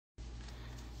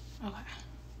Okay.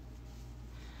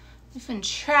 We can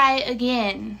try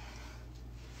again.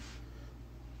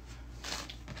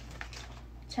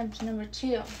 Attempt number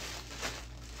 2.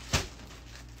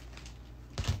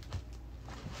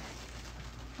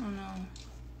 Oh no.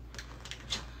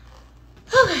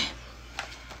 Okay.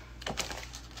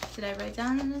 Did I write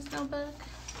down in this notebook?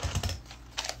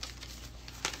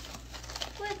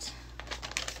 What?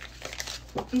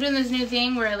 I'm doing this new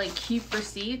thing where I like keep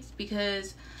receipts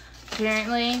because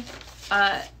apparently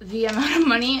the amount of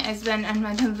money I spend on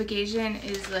my vacation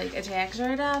is like a tax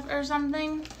write-off or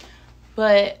something.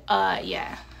 But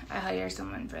yeah, I hire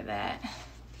someone for that. I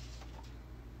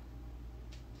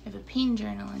have a pain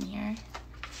journal in here.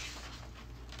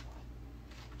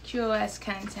 QoS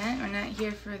content, we're not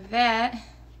here for that.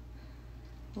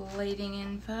 Lighting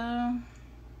info.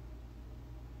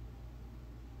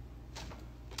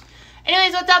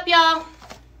 Anyways, what's up, y'all?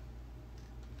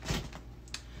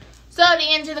 So to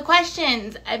answer the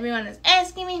questions everyone is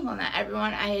asking me, well, not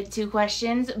everyone, I had 2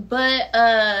 questions, but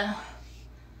I'll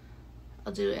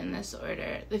do it in this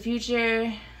order. The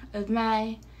future of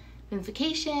my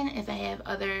vacation, if I have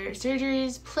other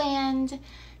surgeries planned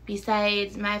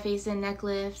besides my face and neck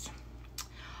lifts.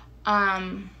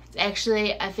 It's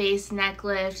actually a face, neck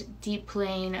lift, deep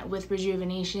plane with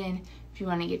rejuvenation. If you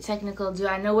want to get technical, do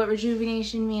I know what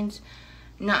rejuvenation means?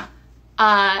 No.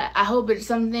 I hope it's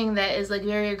something that is like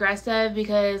very aggressive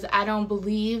because I don't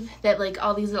believe that like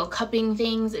all these little cupping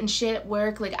things and shit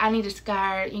work. Like I need a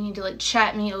scar. You need to like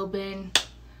chop me open,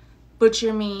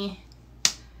 butcher me.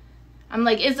 I'm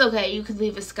like, it's okay. You could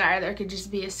leave a scar. There could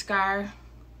just be a scar.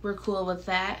 We're cool with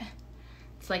that.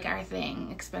 It's like our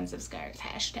thing. Expensive scars,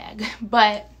 hashtag.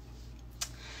 But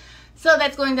so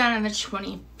that's going down on the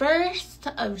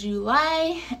 21st of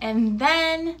July. And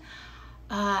then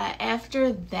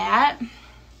after that,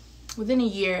 within a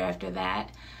year after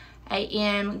that, I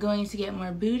am going to get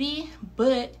more booty,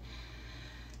 but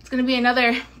it's going to be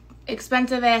another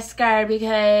expensive ass scar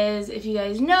because if you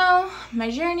guys know my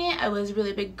journey, I was a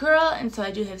really big girl and so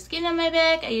I do have skin on my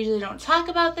back. I usually don't talk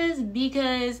about this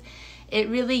because it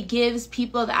really gives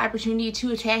people the opportunity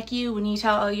to attack you when you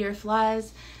tell all your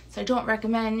flaws. So I don't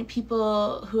recommend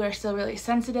people who are still really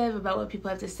sensitive about what people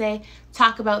have to say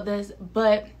talk about this,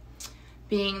 but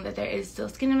being that there is still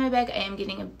skin on my back, I am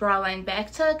getting a bra line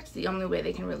back tuck. It's the only way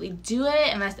they can really do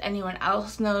it unless anyone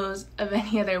else knows of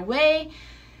any other way.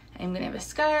 I'm going to have a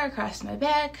scar across my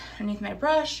back, underneath my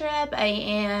bra strap. I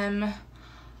am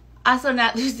also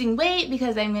not losing weight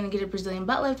because I'm going to get a Brazilian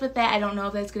butt lift with that. I don't know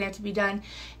if that's going to have to be done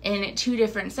in 2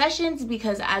 different sessions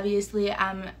because obviously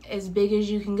I'm as big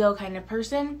as you can go kind of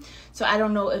person. So I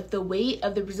don't know if the weight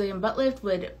of the Brazilian butt lift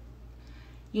would,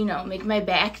 you know, make my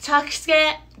back tuck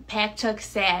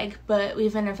sag, but we're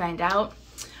going to find out.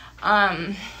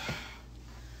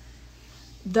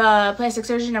 The plastic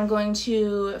surgeon I'm going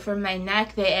to for my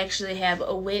neck, they actually have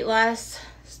a weight loss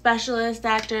specialist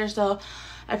doctor, so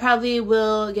I probably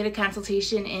will get a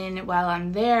consultation in while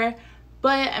I'm there,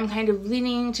 but I'm kind of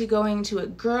leaning to going to a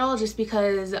girl just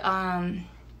because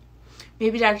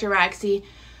maybe Dr. Roxy,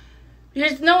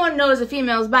 because no one knows a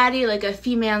female's body like a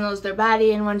female knows their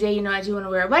body, and one day, you know, I do want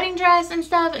to wear a wedding dress and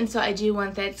stuff, and so I do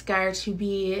want that scar to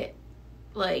be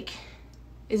like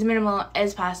as minimal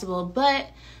as possible, but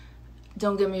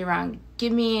don't get me wrong,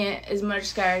 give me as much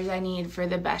scar as I need for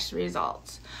the best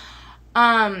results.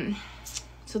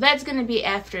 So that's going to be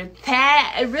after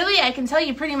that. Really, I can tell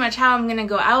you pretty much how I'm going to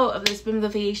go out of this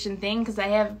bimbofication thing because I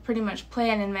have pretty much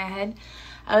planned in my head.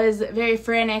 I was very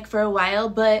frantic for a while,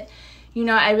 but you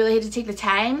know, I really had to take the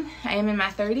time. I am in my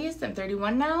 30s. I'm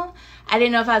 31 now. I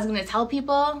didn't know if I was going to tell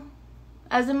people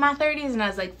I was in my 30s, and I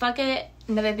was like, fuck it.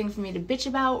 Another thing for me to bitch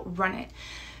about, run it.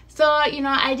 So, you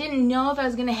know, I didn't know if I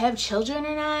was going to have children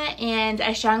or not, and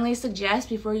I strongly suggest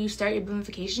before you start your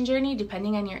bimbofication journey,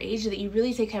 depending on your age, that you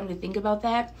really take time to think about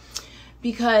that,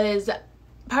 because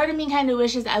part of me kind of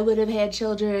wishes I would have had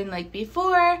children like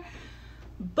before,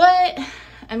 but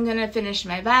I'm going to finish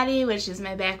my body, which is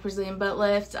my back Brazilian butt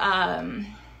lift. I'm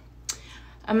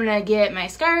going to get my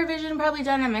scar revision probably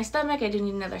done on my stomach. I do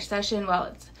need another session. Well,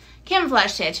 it's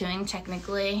camouflage tattooing,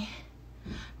 technically.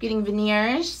 Getting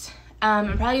veneers.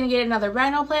 I'm probably going to get another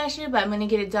rhinoplasty, but I'm going to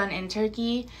get it done in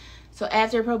Turkey. So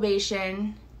after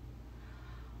probation,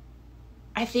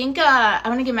 I think I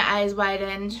want to get my eyes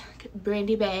widened.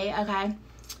 Brandy Bay, okay.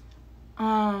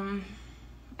 I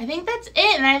think that's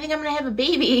it, and I think I'm going to have a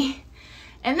baby.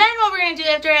 And then what we're going to do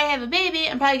after I have a baby,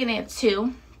 I'm probably going to have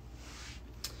 2.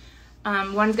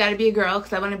 One's got to be a girl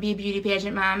because I want to be a beauty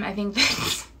pageant mom. I think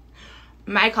that's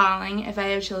my calling, if I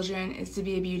have children, is to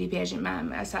be a beauty pageant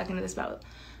mom. I was talking to this about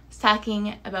was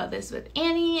talking about this with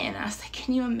Annie, and I was like,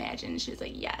 can you imagine? She was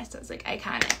like, yes. I was like,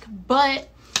 iconic. But,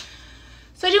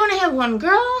 so I do want to have one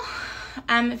girl.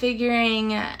 I'm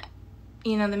figuring,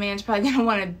 you know, the man's probably going to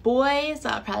want a boy, so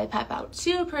I'll probably pop out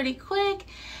 2 pretty quick.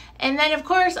 And then, of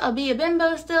course, I'll be a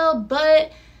bimbo still,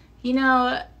 but, you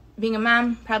know, being a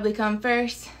mom probably come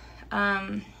first.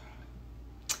 I'm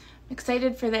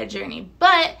excited for that journey.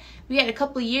 But we had a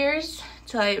couple years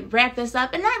till I wrap this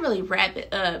up, and not really wrap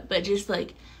it up, but just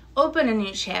like open a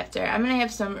new chapter. I'm going to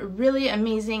have some really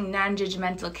amazing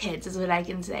non-judgmental kids is what I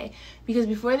can say. Because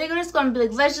before they go to school, I'm going to be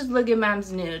like, let's just look at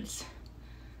mom's nudes.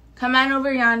 Come on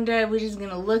over yonder. We're just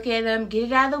going to look at them, get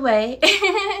it out of the way.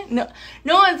 No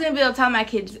one's going to be able to tell my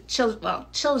kids,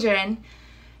 children.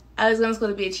 I was going to school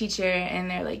to be a teacher, and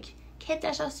they're like, kids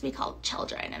are supposed to be called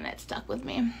children, and that stuck with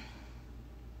me.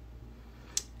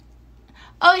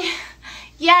 Oh, yeah.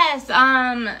 Yes,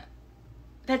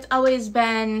 that's always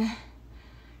been,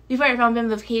 before I found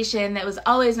bimbofication, that was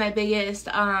always my biggest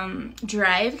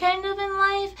drive kind of in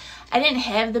life. I didn't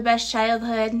have the best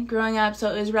childhood growing up,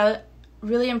 so it was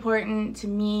really important to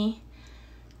me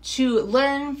to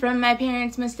learn from my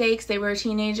parents' mistakes. They were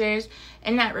teenagers,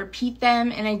 and not repeat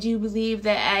them. And I do believe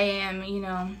that I am, you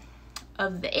know,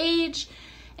 of the age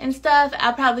and stuff.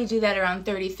 I'll probably do that around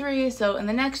 33. So in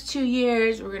the next 2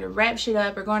 years, we're going to wrap shit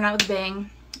up. We're going out with a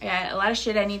bang. I got a lot of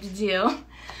shit I need to do.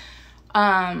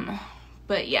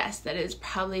 But yes, that is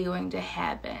probably going to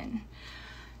happen.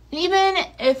 And even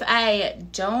if I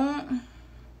don't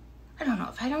know,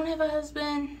 if I don't have a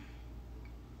husband,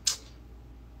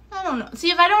 I don't know.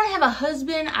 See, if I don't have a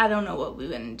husband, I don't know what we're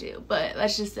going to do. But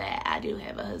let's just say I do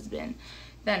have a husband,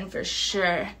 then for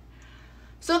sure.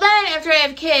 So then, after I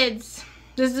have kids,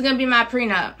 this is going to be my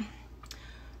prenup.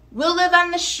 We'll live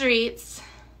on the streets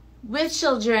with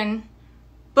children,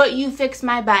 but you fix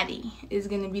my body is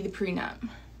going to be the prenup.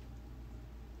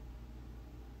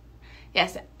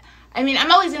 Yes. I mean,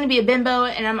 I'm always going to be a bimbo,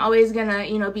 and I'm always going to,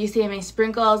 you know, be Sammi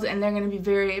Sprinkles, and they're going to be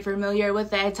very familiar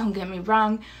with that. Don't get me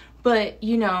wrong. But,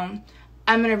 you know,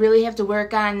 I'm going to really have to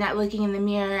work on not looking in the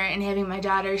mirror and having my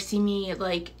daughter see me,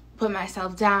 like, put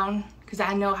myself down. Because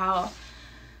I know how,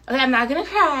 I'm not going to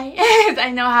cry. I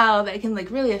know how that can,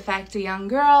 like, really affect a young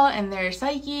girl and their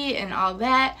psyche and all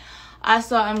that.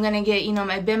 Also, I'm going to get, you know,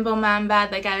 my bimbo mom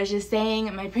bod. Like I was just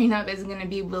saying, my prenup is going to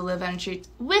be, we'll live on streets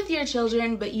with your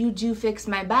children, but you do fix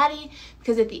my body.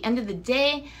 Because at the end of the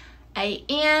day, I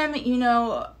am, you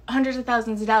know, hundreds of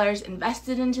thousands of dollars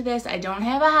invested into this. I don't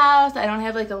have a house. I don't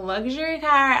have like a luxury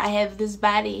car. I have this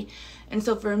body. And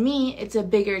so for me, it's a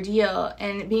bigger deal.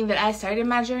 And being that I started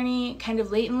my journey kind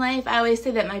of late in life, I always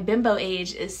say that my bimbo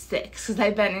age is 6 because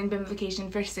I've been in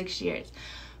bimbofication for 6 years.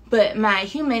 But my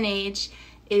human age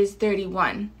is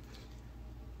 31.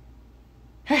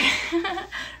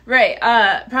 Right.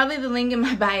 Probably the link in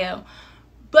my bio.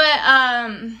 But,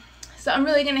 so I'm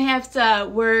really going to have to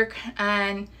work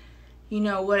on, you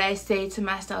know, what I say to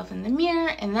myself in the mirror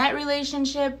in that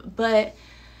relationship. But,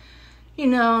 you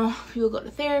know, people go to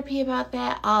therapy about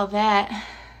that, all that.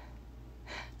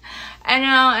 I know.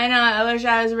 I wish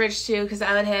I was rich too, because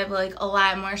I would have like a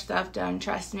lot more stuff done,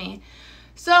 trust me.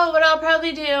 So what I'll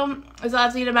probably do is I'll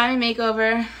have to get a mommy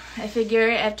makeover. I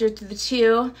figure after the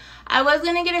 2. I was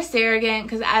going to get a surrogate,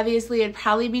 because obviously it'd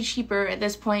probably be cheaper at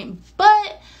this point.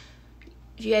 But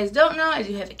if you guys don't know, I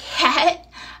do have a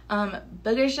cat,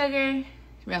 Booger Sugar,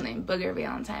 real name Booger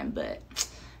Valentine, but,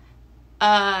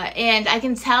 and I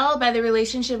can tell by the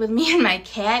relationship with me and my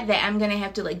cat that I'm going to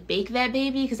have to, like, bake that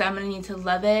baby, because I'm going to need to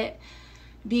love it,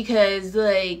 because,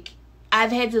 like,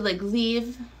 I've had to, like,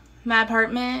 leave my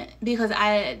apartment, because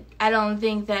I don't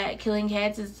think that killing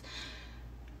cats is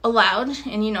allowed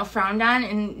and, you know, frowned on,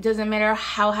 and it doesn't matter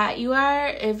how hot you are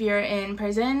if you're in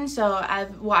prison. So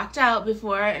I've walked out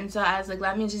before, and so I was like,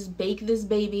 let me just bake this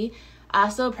baby.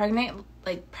 Also,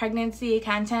 pregnancy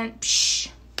content, psh.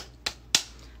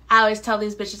 I always tell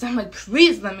these bitches, I'm like,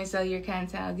 please let me sell your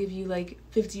content. I'll give you like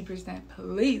 50%,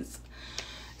 please.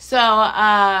 So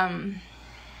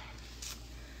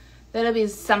that'll be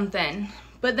something.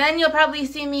 But then you'll probably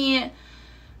see me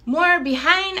more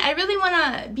behind. I really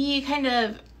want to be kind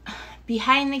of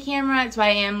behind the camera. It's why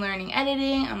I am learning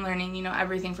editing. I'm learning, you know,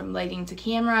 everything from lighting to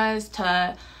cameras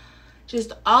to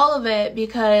just all of it,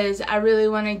 because I really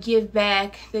want to give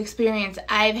back the experience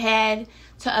I've had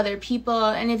to other people.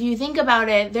 And if you think about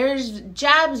it, there's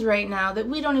jobs right now that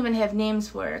we don't even have names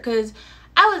for, because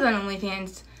I was on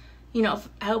OnlyFans, you know,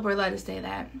 I hope we're allowed to say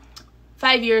that,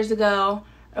 5 years ago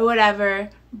or whatever.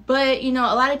 But, you know,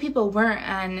 a lot of people weren't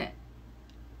on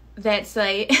that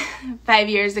site 5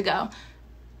 years ago.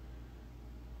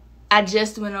 I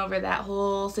just went over that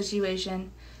whole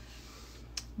situation.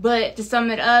 But to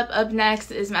sum it up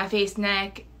next is my face,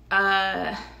 neck,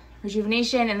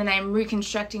 rejuvenation, and then I'm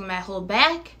reconstructing my whole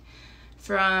back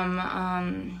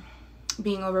from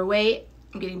being overweight.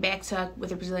 I'm getting back tuck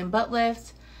with a Brazilian butt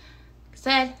lift. Like I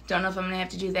said, don't know if I'm going to have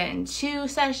to do that in 2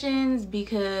 sessions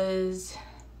because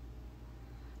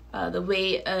the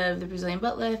weight of the Brazilian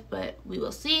butt lift, but we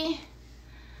will see.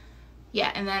 Yeah,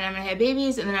 and then I'm going to have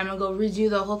babies, and then I'm going to go redo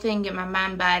the whole thing, get my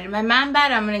mom bod. And my mom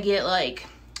bod, I'm going to get, like,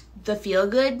 the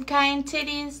feel-good kind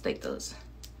titties, like those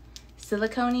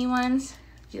silicone-y ones.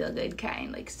 Feel-good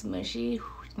kind, like smushy.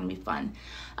 It's going to be fun.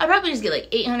 I'll probably just get, like,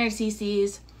 800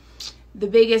 cc's. The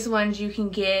biggest ones you can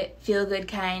get, feel-good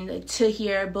kind, like to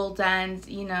here, bolt-ons,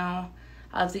 you know.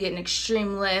 I'll have to get an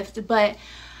extreme lift, but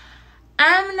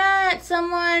I'm not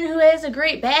someone who has a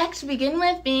great back to begin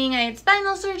with, being I had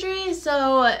spinal surgery,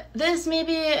 so this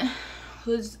maybe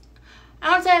was, I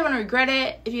don't say I want to regret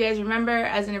it. If you guys remember,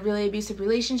 I was in a really abusive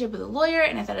relationship with a lawyer,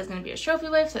 and I thought I was going to be a trophy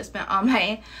wife, so I spent all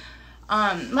my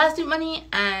lawsuit money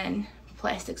on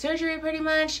plastic surgery pretty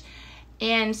much,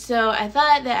 and so I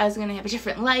thought that I was going to have a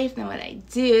different life than what I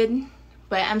did,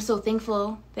 but I'm so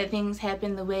thankful that things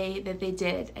happened the way that they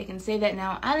did. I can say that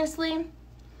now honestly.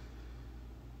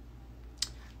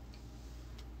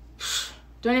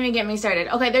 Don't even get me started.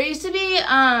 Okay, there used to be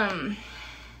a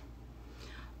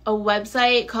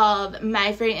website called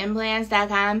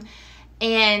myfreeimplants.com,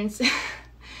 and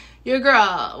your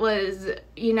girl was,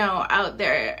 you know, out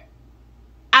there.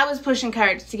 I was pushing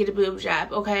carts to get a boob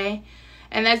job, okay?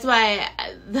 And that's why,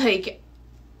 like,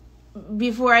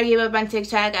 before I gave up on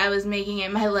TikTok, I was making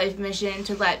it my life mission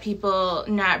to let people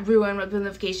not ruin what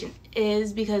boobification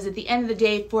is, because at the end of the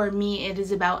day, for me, it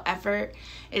is about effort.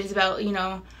 It is about, you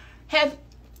know, half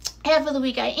of the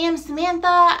week I am Samantha.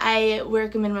 I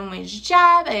work a minimum wage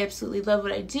job. I absolutely love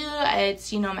what I do.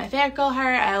 It's, you know, my fat girl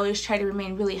heart. I always try to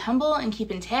remain really humble and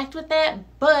keep intact with that.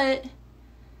 But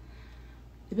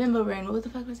the bimbo brain, what the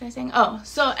fuck was I saying? Oh,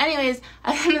 so anyways,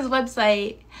 I was on this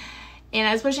website and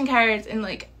I was pushing cards, and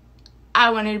like I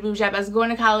wanted a boob job. I was going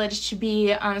to college to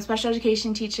be a special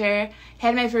education teacher.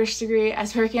 Had my first degree. I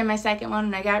was working on my second one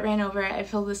and I got ran over.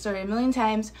 I've told this story a million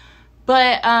times.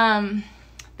 But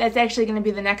that's actually going to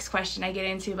be the next question I get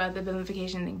into about the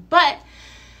boobification thing. But,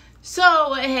 so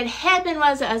what had happened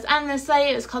was I was on this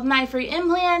site. It was called My Free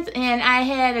Implants, and I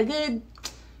had a good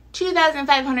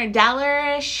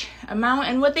 $2,500-ish amount.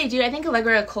 And what they do, I think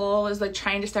Allegra Cole was like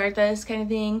trying to start this kind of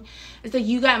thing. It's like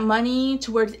you got money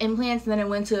towards implants and then it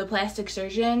went to a plastic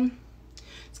surgeon.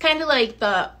 It's kind of like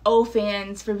the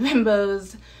O-fans for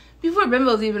bimbos before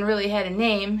bimbos even really had a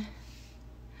name.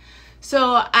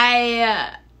 So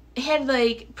I had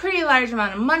like pretty large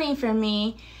amount of money from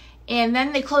me, and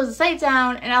then they closed the site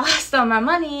down and I lost all my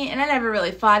money, and I never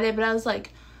really fought it, but I was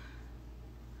like,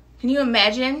 can you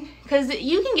imagine? Because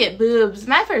you can get boobs.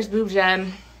 My first boob job,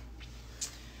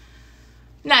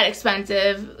 not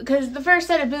expensive, because the first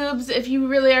set of boobs, if you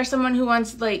really are someone who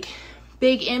wants like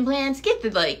big implants, get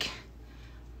the like,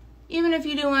 even if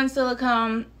you do want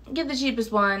silicone, get the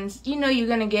cheapest ones. You know you're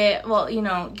gonna get, well, you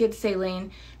know, get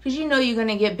saline, because you know you're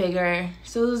gonna get bigger.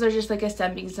 So those are just like a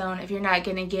stepping stone if you're not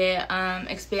gonna get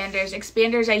expanders.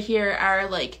 Expanders, I hear, are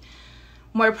like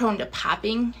more prone to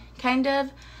popping, kind of.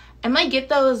 I might get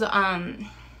those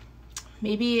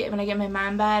maybe when I get my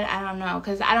mom bod. I don't know,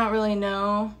 because I don't really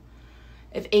know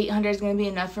if 800 is gonna be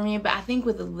enough for me. But I think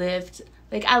with a lift,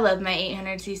 like I love my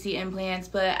 800cc implants,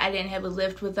 but I didn't have a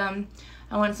lift with them.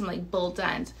 I want some like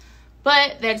bolt-ons.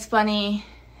 But that's funny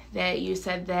that you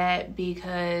said that,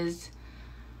 because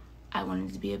I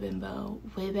wanted to be a bimbo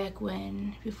way back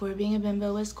when, before being a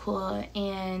bimbo was cool.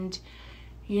 And,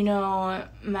 you know,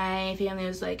 my family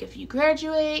was like, if you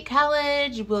graduate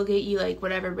college, we'll get you like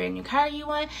whatever brand new car you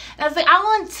want. And I was like, I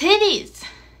want titties.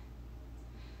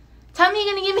 Tell me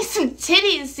you're gonna give me some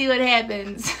titties, see what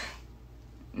happens.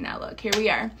 Now look, here we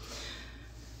are.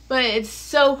 But it's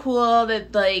so cool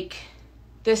that like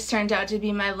this turned out to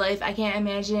be my life. I can't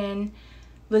imagine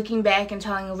looking back and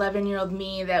telling 11-year-old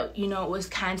me that, you know, it was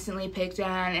constantly picked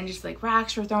on and just like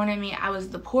rocks were thrown at me. I was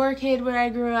the poor kid where I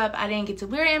grew up. I didn't get to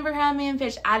wear Abercrombie and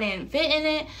Fitch. I didn't fit in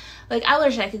it. Like, I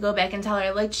wish I could go back and tell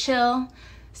her, like, chill.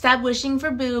 Stop wishing for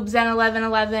boobs on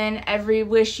 11/11. Every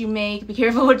wish you make, be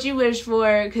careful what you wish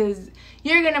for, because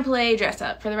you're gonna play dress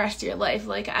up for the rest of your life.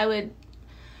 Like, I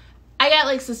got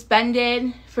like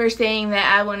suspended for saying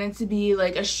that I wanted to be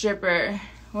like a stripper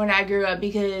when I grew up,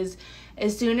 because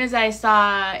as soon as I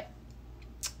saw,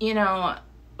 you know,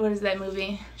 what is that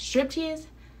movie? Striptease?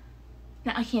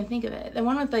 No, I can't think of it. The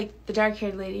one with like the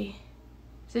dark-haired lady.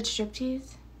 Is it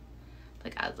Striptease?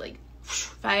 Like, I was like,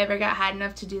 if I ever got hot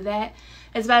enough to do that.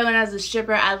 That's why when I was a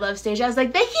stripper, I loved stage. I was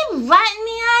like, they keep letting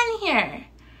me on here.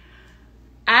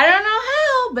 I don't know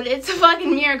how, but it's a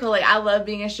fucking miracle. Like, I love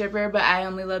being a stripper, but I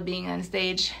only love being on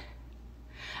stage.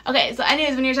 Okay, so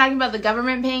anyways, when you're talking about the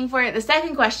government paying for it, the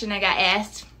second question I got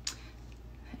asked,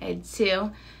 I had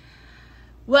two,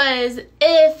 was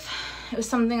if it was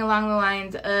something along the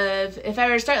lines of, if I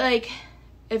were to start, like,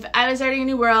 if I was starting a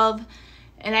new world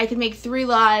and I could make 3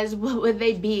 laws, what would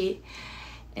they be?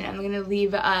 And I'm going to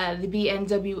leave the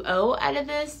BNWO out of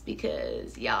this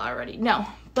because y'all already know.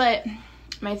 But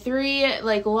my 3,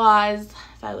 like, laws,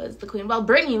 if I was the queen, well,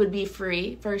 Britney would be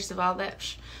free, first of all.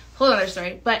 That's a whole other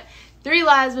story. But 3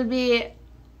 laws would be,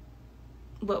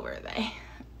 what were they?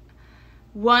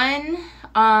 1,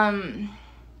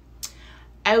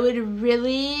 I would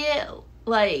really,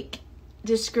 like,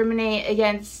 discriminate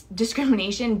against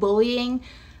discrimination, bullying.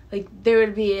 Like, there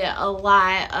would be a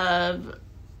lot of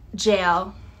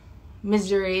jail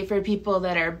misery for people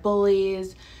that are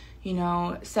bullies, you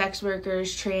know, sex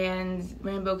workers, trans,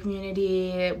 rainbow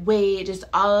community, weight, just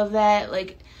all of that.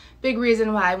 Like, big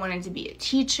reason why I wanted to be a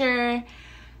teacher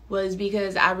was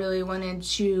because I really wanted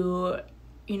to,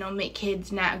 you know, make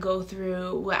kids not go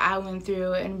through what I went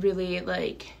through and really,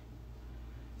 like,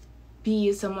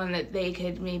 be someone that they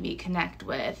could maybe connect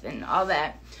with and all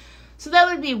that. So that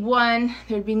would be 1.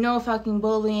 There'd be no fucking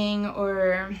bullying,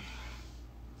 or,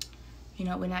 you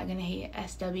know, we're not gonna hate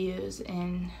SWs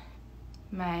in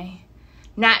my,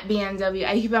 not BNW.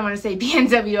 I keep on wanting to say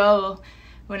BNWO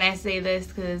when I say this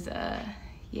because,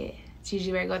 yeah, it's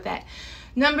usually where I go with that.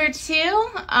 Number 2,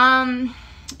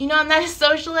 you know, I'm not a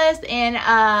socialist,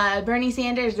 and Bernie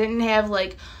Sanders didn't have,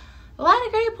 like, a lot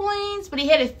of great points, but he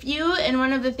had a few, and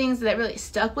one of the things that really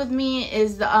stuck with me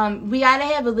is we gotta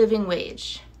have a living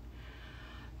wage.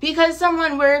 Because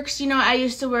someone works, you know, I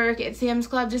used to work at Sam's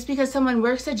Club, just because someone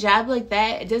works a job like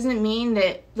that, it doesn't mean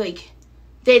that, like,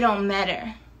 they don't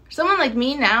matter. Someone like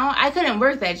me now, I couldn't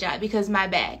work that job because my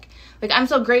back. Like, I'm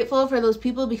so grateful for those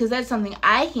people because that's something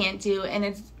I can't do, and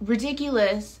it's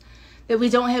ridiculous that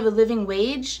we don't have a living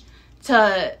wage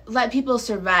to let people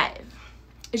survive.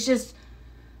 It's just,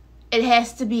 it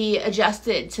has to be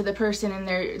adjusted to the person and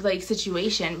their, like,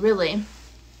 situation, really.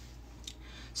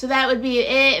 So that would be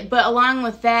it. But along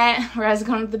with that, where I was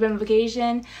going with the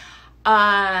bimplication,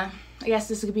 I guess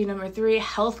this could be number 3,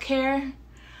 healthcare.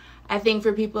 I think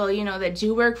for people, you know, that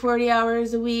do work 40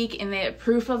 hours a week and they have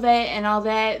proof of it and all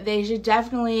that, they should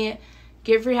definitely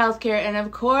get free healthcare. And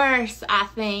of course, I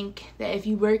think that if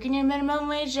you work in your minimum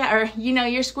wage job, or, you know,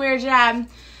 your square job,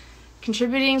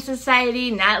 contributing to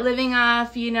society, not living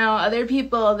off, you know, other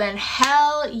people, then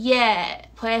hell yeah,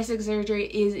 plastic surgery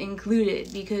is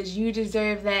included because you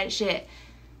deserve that shit,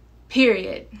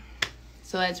 period.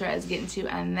 So that's where I was getting to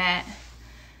on that.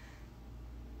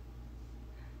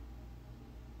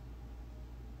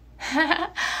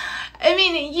 I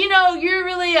mean, you know, you're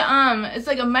really, it's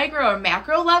like a micro or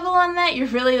macro level on that. You're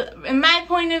really, in my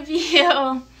point of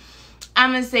view,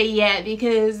 I'm going to say yeah,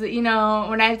 because, you know,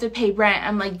 when I have to pay rent,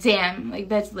 I'm like, damn, like,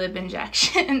 that's lip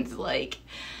injections. Like,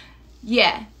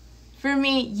 yeah. For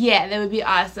me, yeah, that would be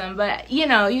awesome. But, you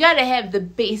know, you got to have the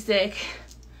basic,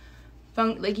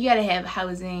 like, you got to have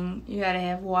housing, you got to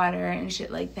have water and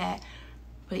shit like that.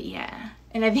 But, yeah.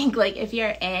 And I think, like, if you're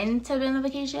into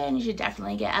bimplication, you should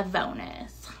definitely get a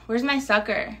bonus. Where's my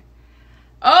sucker?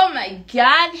 Oh, my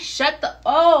God.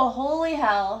 Oh, holy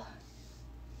hell.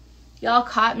 Y'all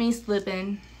caught me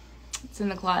slipping. It's in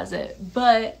the closet.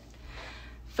 But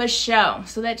for sure.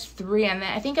 So that's 3 on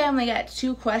that. I think I only got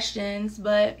 2 questions.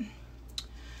 But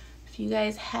if you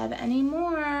guys have any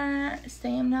more,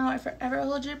 say them now or forever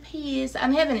hold your peace.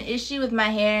 I'm having an issue with my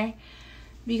hair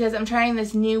because I'm trying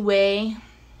this new way,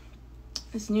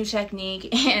 this new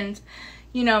technique. And,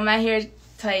 you know, my hair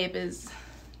type is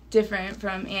different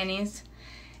from Annie's.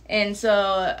 And so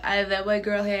I have that white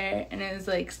girl hair, and it was,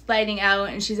 like, sliding out,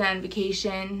 and she's on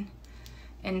vacation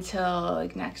until,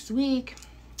 like, next week.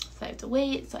 So I have to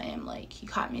wait. So I am, like, you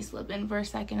caught me slipping for a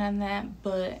second on that.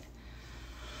 But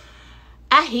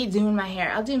I hate doing my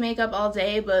hair. I'll do makeup all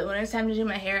day, but when it's time to do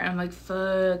my hair, I'm like,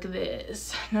 fuck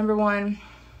this. Number 1,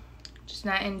 just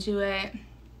not into it.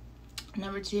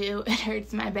 Number 2, it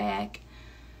hurts my back.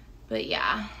 But,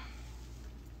 yeah.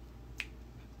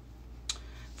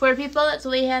 4 people, that's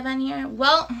what we have on here.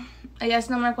 Well, I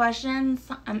guess no more questions.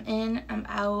 I'm in, I'm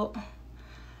out.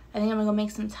 I think I'm gonna go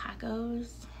make some tacos.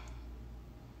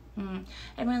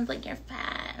 Everyone's like, you're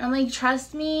fat. I'm like,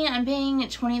 trust me, I'm paying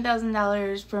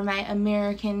 $20,000 for my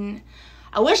American.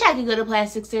 I wish I could go to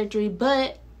plastic surgery,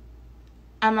 but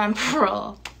I'm on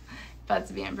parole. About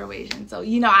to be on probation. So,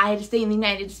 you know, I had to stay in the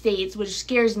United States, which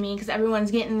scares me because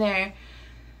everyone's getting their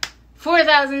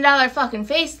 $4,000 fucking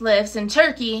facelifts in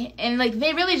Turkey, and like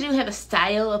they really do have a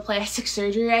style of plastic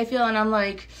surgery, I feel, and I'm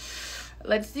like,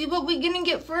 let's see what we're gonna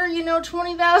get for, you know,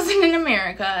 $20,000 in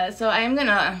America. So I'm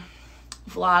gonna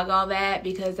vlog all that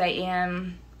because I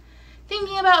am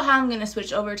thinking about how I'm gonna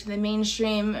switch over to the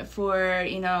mainstream for,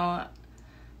 you know,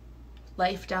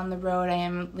 life down the road. I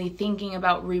am thinking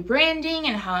about rebranding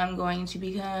and how I'm going to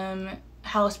become,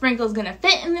 how sprinkles gonna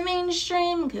fit in the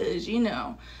mainstream, because, you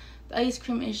know, the ice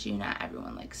cream issue, not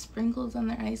everyone likes sprinkles on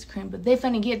their ice cream, but they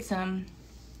finna get some.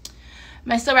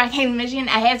 Am I still rocking in Michigan?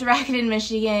 I had to rock it in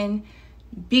Michigan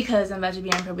because I'm about to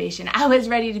be on probation. I was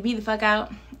ready to be the fuck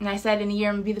out, and I said in a year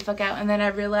I'm gonna be the fuck out, and then I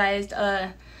realized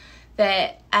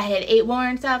that I had 8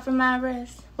 warrants out for my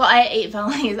arrest. Well, I had 8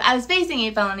 felonies. I was facing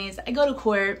 8 felonies. I go to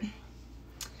court.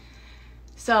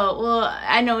 So, well,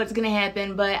 I know what's gonna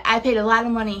happen, but I paid a lot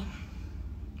of money.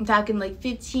 I'm talking like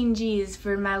 15 G's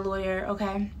for my lawyer,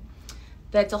 okay?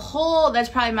 That's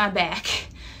probably my back.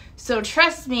 So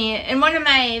trust me, and one of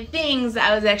my things,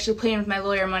 I was actually playing with my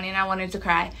lawyer money and I wanted to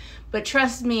cry. But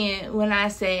trust me when I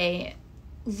say,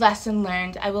 lesson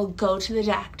learned, I will go to the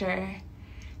doctor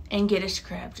and get a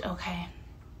script, okay?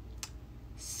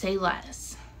 Say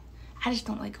less. I just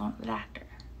don't like going to the doctor.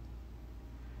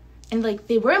 And like,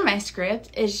 they were my script.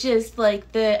 It's just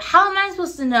like, how am I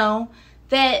supposed to know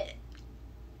that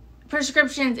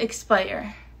prescriptions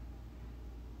expire?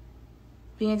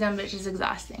 Being a dumb bitch is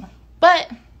exhausting.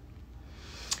 But,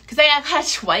 because I got caught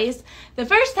twice. The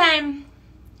first time,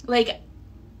 like,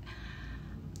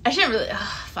 I shouldn't really,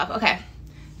 fuck, okay.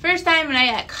 First time when I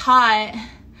got caught,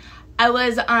 I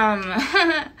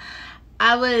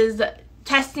was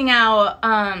testing out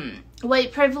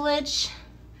white privilege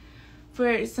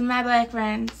for some of my black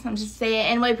friends. I'm just saying,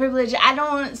 and white privilege, I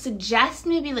don't suggest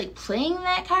maybe like playing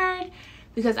that card,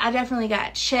 because I definitely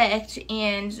got checked,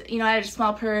 and, you know, I had a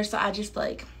small purse, so I just,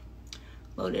 like,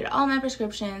 loaded all my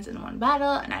prescriptions in one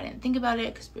bottle, and I didn't think about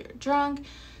it because we were drunk.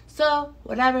 So,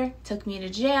 whatever, took me to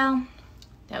jail.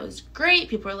 That was great.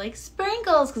 People were like,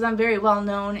 sprinkles, because I'm very well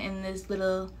known in this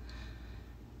little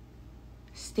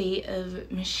state of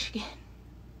Michigan.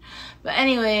 But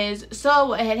anyways, so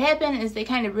what had happened is they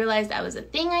kind of realized I was a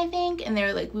thing, I think, and they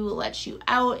were like, we will let you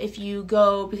out if you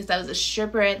go, because I was a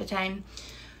stripper at the time.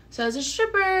 So I was a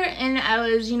stripper, and I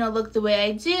was, you know, look the way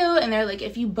I do, and they're like,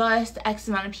 if you bust X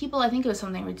amount of people, I think it was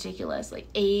something ridiculous, like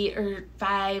 8 or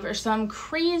 5 or some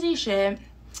crazy shit.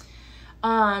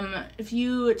 If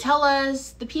you tell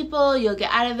us the people, you'll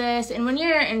get out of this. And when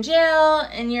you're in jail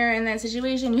and you're in that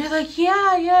situation, you're like,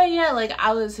 yeah. Like,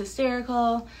 I was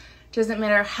hysterical. Doesn't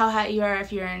matter how hot you are,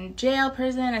 if you're in jail,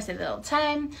 prison, I say that all the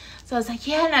time. So I was like,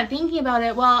 yeah, not thinking about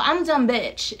it. Well, I'm a dumb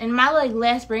bitch, and my, like,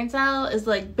 last brain cell is,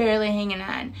 like, barely hanging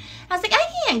on. I was like, I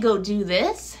can't go do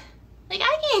this. Like,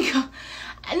 I can't go.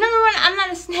 Number one, I'm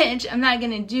not a snitch. I'm not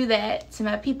gonna do that to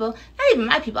my people. Not even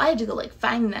my people. I had to go, like,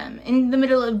 find them in the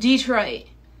middle of Detroit.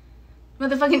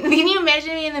 Motherfucking, can you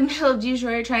imagine me in the middle of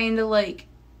Detroit trying to, like,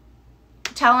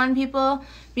 tell on people,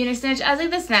 being a snitch? I was like,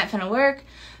 that's not gonna work.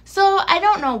 So, I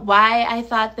don't know why I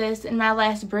thought this in my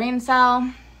last brain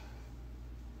cell.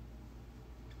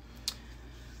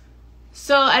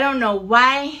 So, I don't know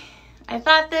why I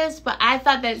thought this, but I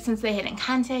thought that since they hadn't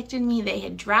contacted me, they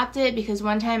had dropped it, because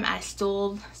one time I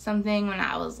stole something when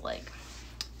I was, like,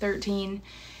 13,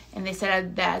 and they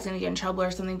said that I was going to get in trouble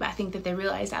or something, but I think that they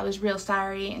realized I was real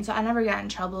sorry, and so I never got in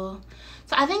trouble.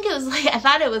 So, I think it was, like, I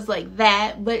thought it was like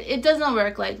that, but it doesn't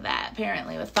work like that,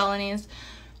 apparently, with felonies.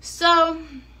 So,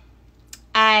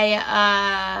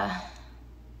 I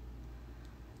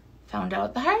found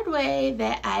out the hard way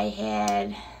that I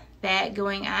had that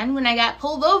going on when I got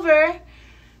pulled over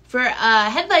for a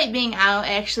headlight being out.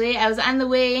 Actually, I was on the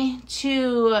way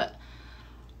to,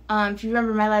 if you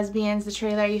remember My Lesbians, the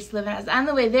trailer I used to live in, I was on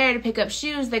the way there to pick up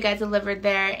shoes that got delivered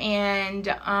there, and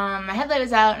my headlight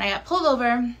was out, and I got pulled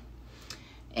over,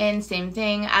 and same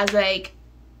thing. I was like,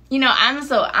 you know, I'm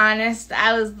so honest.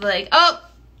 I was like, oh,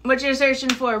 what you're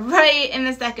searching for? Right in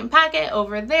the second pocket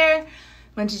over there.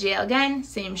 Went to jail again,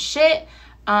 same shit.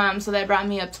 So that brought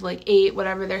me up to like 8,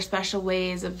 whatever their special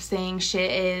ways of saying shit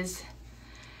is.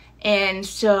 And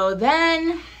so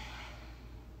then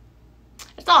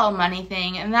it's all a money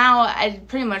thing. And now I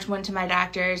pretty much went to my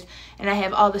doctors and I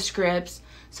have all the scripts.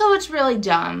 So it's really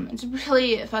dumb. It's a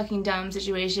really fucking dumb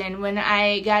situation. When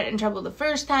I got in trouble the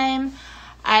first time,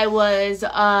 I was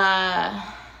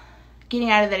getting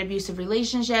out of that abusive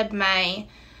relationship. I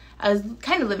was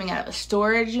kind of living out of a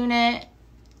storage unit,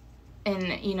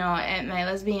 and, you know, at My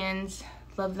Lesbians,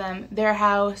 love them, their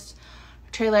house,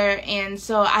 trailer, and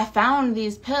so I found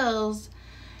these pills,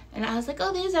 and I was like,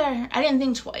 oh, these are, I didn't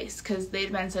think twice, because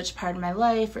they'd been such a part of my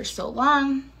life for so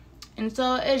long, And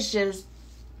so it's just,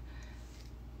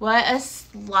 what a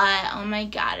slut. Oh my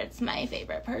God, it's my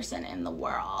favorite person in the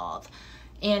world.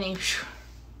 Annie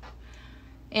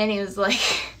was like,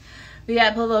 we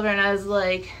got pulled over and I was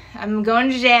like, I'm going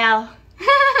to jail.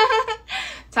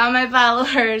 Tell my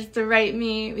followers to write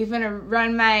me. We're gonna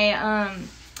run my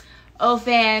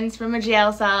fans from a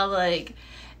jail cell. Like,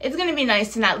 it's gonna be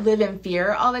nice to not live in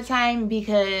fear all the time,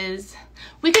 because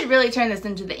we could really turn this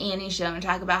into the Annie show and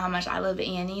talk about how much I love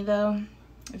Annie, though,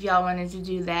 if y'all wanted to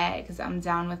do that, because I'm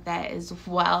down with that as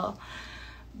well.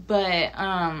 But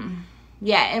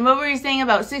yeah, and what were you saying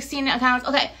about 16 accounts?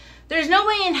 Okay, there's no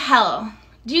way in hell.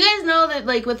 Do you guys know that,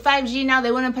 like, with 5G now,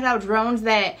 they want to put out drones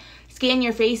that scan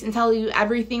your face and tell you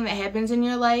everything that happens in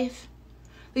your life?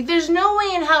 Like, there's no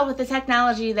way in hell with the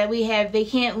technology that we have, they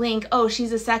can't link, oh,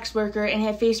 she's a sex worker, and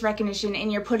have face recognition,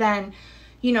 and you're put on,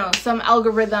 you know, some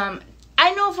algorithm.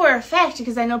 I know for a fact,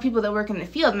 because I know people that work in the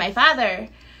field. My father,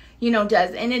 you know,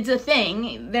 does, and it's a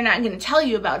thing. They're not going to tell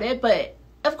you about it, but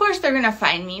of course they're going to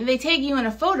find me. They tag you in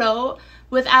a photo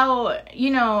without, you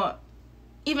know,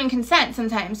 even consent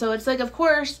sometimes. So it's like, of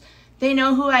course, they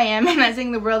know who I am. I'm not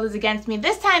saying the world is against me.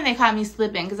 This time they caught me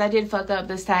slipping, because I did fuck up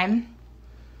this time.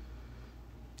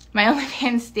 My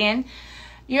OnlyFans stan.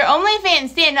 Your OnlyFans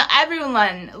stan. No,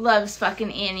 everyone loves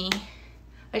fucking Annie.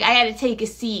 Like, I had to take a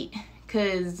seat,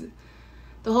 because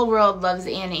the whole world loves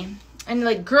Annie. And,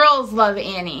 like, girls love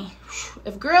Annie.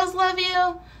 If girls love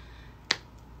you,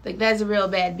 like, that's a real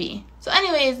bad bee. So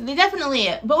anyways, they definitely,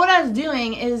 but what I was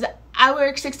doing is I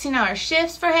work 16-hour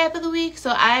shifts for half of the week,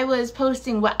 so I was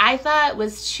posting what I thought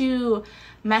was to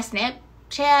my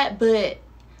Snapchat, but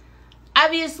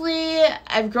obviously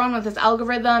I've grown with this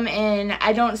algorithm, and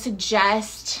I don't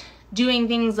suggest doing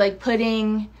things like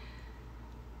putting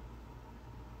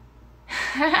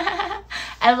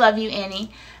I love you,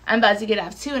 Annie. I'm about to get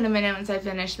off too in a minute once I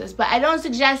finish this, but I don't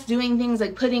suggest doing things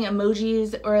like putting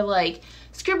emojis or like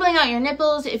scribbling out your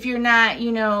nipples if you're not,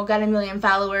 you know, got 1 million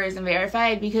followers and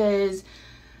verified, because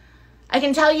I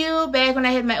can tell you back when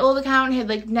I had my old account, had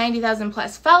like 90,000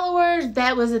 plus followers,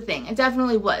 that was a thing. It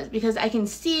definitely was, because I can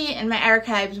see in my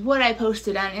archives what I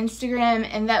posted on Instagram,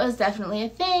 and that was definitely a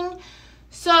thing.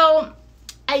 So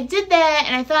I did that,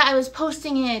 and I thought I was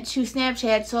posting it to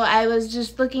Snapchat, so I was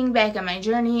just looking back on my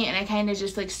journey, and I kind of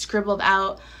just like scribbled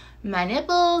out my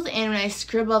nipples, and when I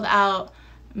scribbled out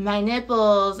my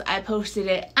nipples, I posted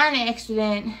it on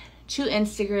accident to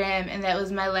Instagram, and that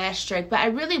was my last strike. But I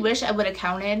really wish I would have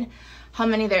counted how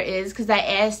many there is, because I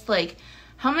asked, like,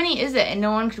 how many is it, and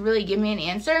no one could really give me an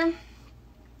answer.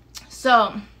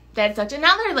 So that sucked. And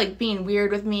now they're like being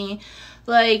weird with me.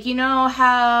 Like, you know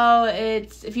how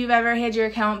it's, if you've ever had your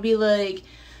account be like,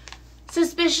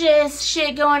 suspicious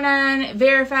shit going on,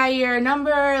 verify your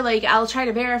number, like, I'll try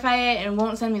to verify it and it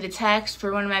won't send me the text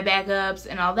for one of my backups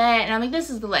and all that, and I'm like, this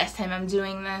is the last time I'm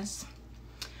doing this.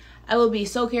 I will be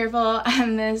so careful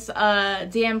on this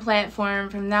damn platform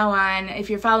from now on. If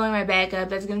you're following my backup,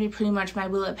 that's going to be pretty much my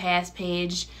Will It Pass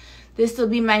page. This will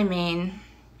be my main.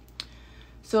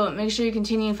 So make sure you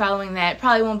continue following that.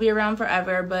 Probably won't be around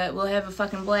forever, but we'll have a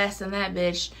fucking blast on that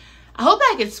bitch. I hope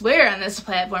I could swear on this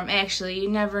platform, actually. You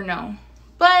never know.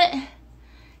 But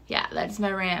yeah, that's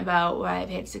my rant about why I've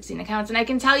had 16 accounts. And I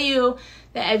can tell you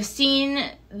that I've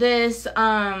seen this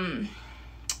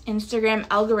Instagram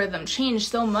algorithm change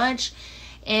so much.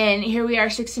 And here we are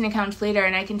 16 accounts later,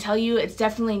 and I can tell you it's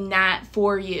definitely not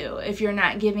for you if you're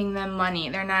not giving them money.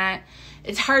 They're not.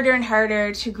 It's harder and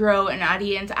harder to grow an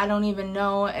audience. I don't even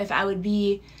know if I would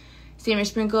be Sammi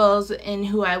Sprinkles in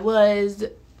who I was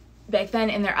back then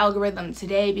in their algorithm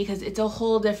today, because it's a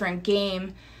whole different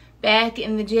game. Back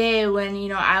in the day when, you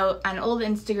know, on old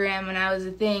Instagram, when I was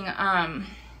a thing,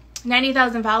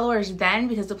 90,000 followers then,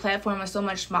 because the platform was so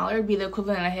much smaller, would be the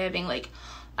equivalent of having like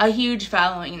a huge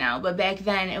following now. But back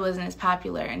then it wasn't as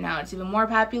popular, and now it's even more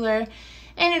popular,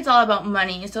 and it's all about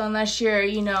money. So unless you're,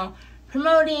 you know,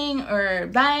 promoting or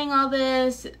buying all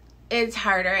this, it's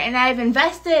harder. And I've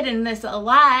invested in this a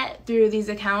lot through these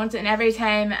accounts, and every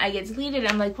time I get deleted,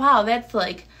 I'm like, wow, that's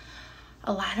like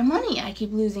a lot of money I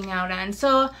keep losing out on.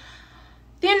 So at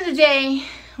the end of the day,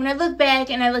 when I look back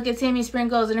and I look at Sammi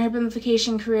Sprinkles and her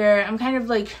bimbofication career, I'm kind of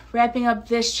like wrapping up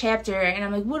this chapter, and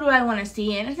I'm like, what do I want to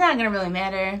see? And it's not going to really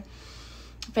matter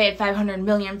if I had 500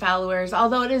 million followers,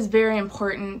 although it is very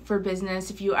important for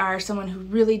business if you are someone who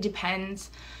really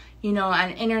depends, you know,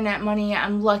 on internet money.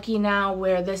 I'm lucky now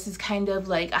where this is kind of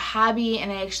like a hobby,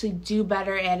 and I actually do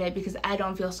better at it because I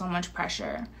don't feel so much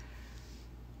pressure.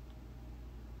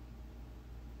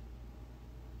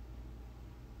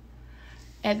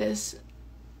 At this.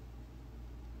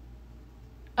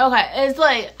 Okay, it's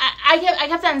like, I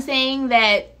kept on saying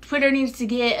that Twitter needs to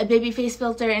get a baby face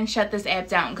filter and shut this app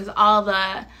down, because all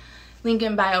the link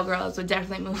in bio girls would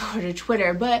definitely move over to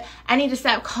Twitter. But I need to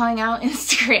stop calling out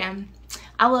Instagram.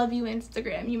 I love you,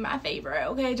 Instagram. You my favorite,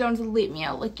 okay? Don't delete me.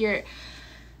 I'll lick your...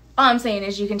 All I'm saying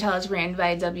is you can tell it's ran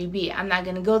by WB. I'm not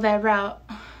going to go that route.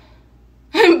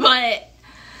 But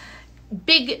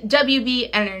big WB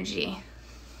energy.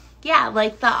 Yeah,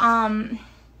 like the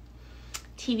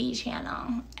TV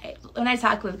channel. When I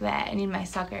talk like that, I need my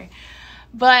sucker.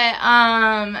 But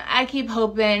I keep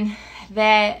hoping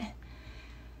that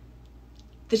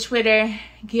the Twitter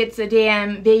gets a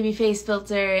damn baby face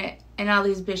filter and all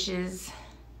these bitches,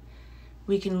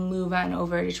 we can move on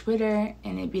over to Twitter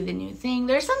and it be the new thing.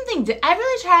 There's something, I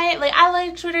really try it. Like, I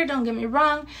like Twitter, don't get me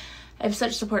wrong. I have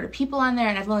such supportive people on there,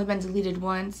 and I've only been deleted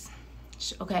once.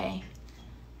 Okay,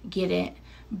 get it.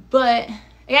 But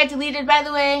I got deleted, by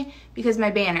the way, because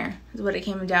my banner is what it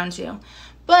came down to.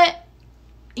 But,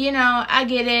 you know, I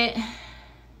get it.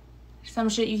 Some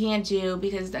shit you can't do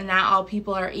because not all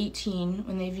people are 18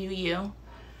 when they view you.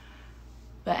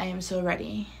 But I am so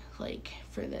ready, like,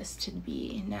 for this to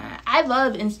be not... I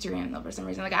love Instagram, though, for some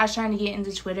reason. Like, I was trying to get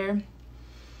into Twitter.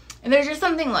 And there's just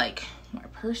something, like, more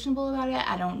personable about it.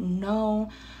 I don't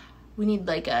know. We need,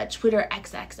 like, a Twitter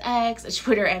XXX, a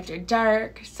Twitter After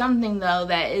Dark. Something, though,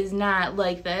 that is not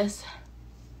like this.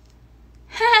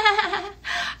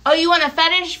 Oh, you want a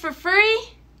fetish for free?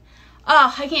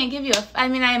 Oh, I can't give you a... I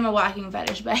mean, I am a walking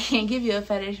fetish, but I can't give you a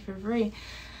fetish for free.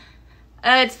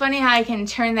 It's funny how I can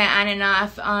turn that on and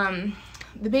off.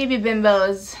 The baby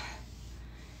bimbos,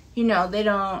 you know, they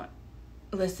don't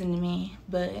listen to me,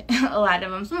 but a lot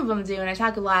of them, some of them do, and I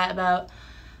talk a lot about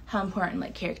how important,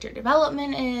 like, character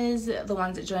development is. The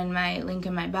ones that join my link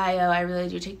in my bio, I really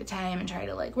do take the time and try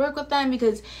to, like, work with them,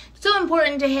 because it's so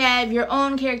important to have your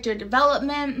own character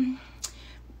development,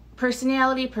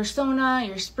 personality, persona,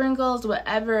 your sprinkles,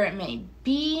 whatever it may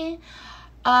be,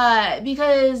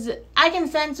 because I can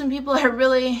sense when people are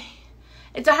really...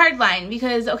 It's a hard line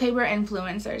because, okay, we're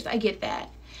influencers. I get that.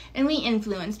 And we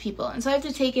influence people. And so I have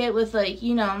to take it with, like,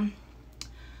 you know,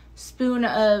 spoon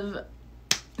of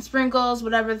sprinkles,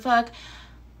 whatever the fuck.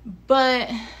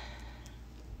 But,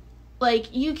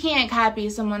 like, you can't copy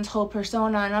someone's whole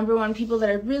persona. Number one, people that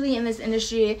are really in this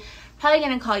industry probably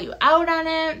going to call you out on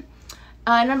it.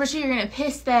 Number two, you're going to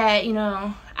piss that, you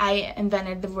know, I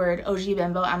invented the word OG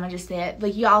bimbo. I'm going to just say it.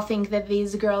 Like, y'all think that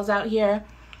these girls out here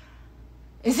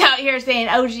is out here saying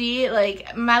OG,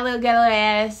 like, my little ghetto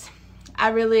ass. I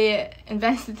really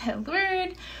invented that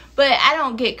word, but I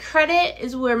don't get credit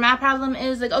is where my problem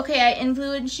is. Like, okay, I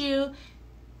influence you,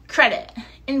 credit.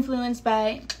 Influenced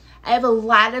by, I have a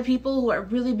lot of people who are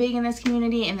really big in this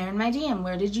community, and they're in my DM.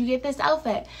 Where did you get this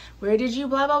outfit? Where did you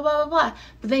blah, blah, blah, blah, blah.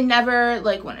 But they never,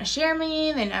 like, want to share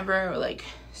me. They never, like,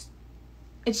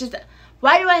 it's just,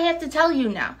 why do I have to tell you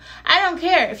now? I don't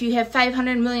care if you have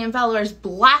 500 million followers,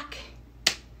 block.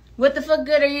 What the fuck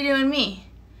good are you doing me?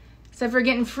 Except for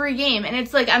getting free game. And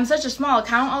it's like, I'm such a small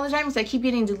account all the time because I keep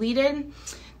getting deleted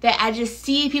that I just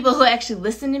see people who actually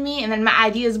listen to me, and then my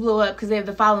ideas blow up because they have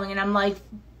the following, and I'm like,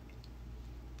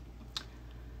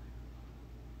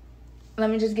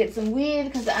 let me just get some weed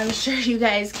because I'm sure you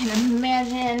guys can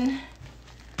imagine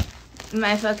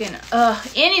my fucking,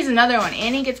 Annie's another one.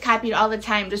 Annie gets copied all the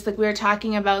time, just like we were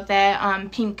talking about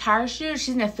that pink car shoot.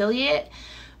 She's an affiliate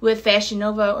with Fashion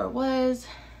Nova, or was.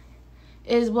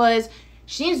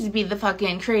 She needs to be the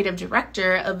fucking creative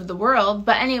director of the world.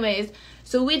 But anyways,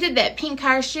 so we did that pink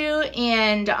car shoot,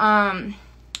 and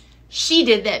she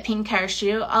did that pink car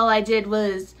shoot. All I did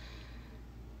was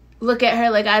look at her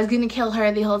like I was gonna kill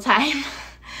her the whole time.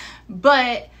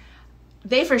 But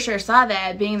they for sure saw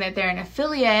that, being that they're an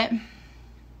affiliate.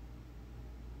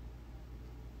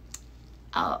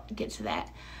 I'll get to that.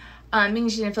 Being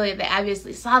she's an affiliate, they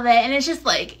obviously saw that, and it's just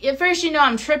like, at first, you know,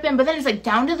 I'm tripping, but then it's like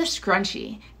down to the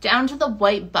scrunchie, down to the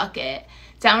white bucket,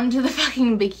 down to the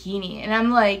fucking bikini, and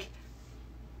I'm like,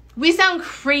 we sound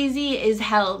crazy as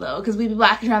hell, though, because we be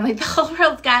walking around like the whole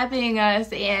world's copying us,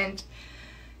 and,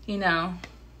 you know,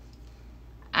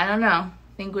 I don't know,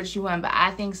 think what you want, but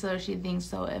I think so, she thinks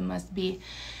so, it must be.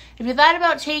 If you thought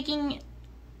about taking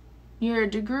your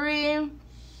degree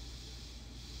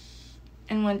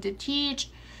and want to teach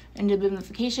and do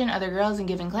bimbification, other girls, and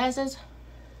giving classes,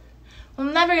 well,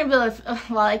 I'm never going to be able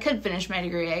to, well, I could finish my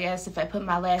degree, I guess, if I put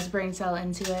my last brain cell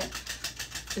into it.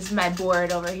 This is my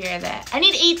board over here that, I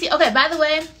need 18, okay, by the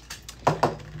way,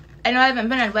 I know I haven't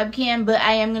been on webcam, but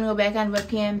I am going to go back on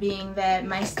webcam, being that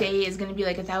my stay is going to be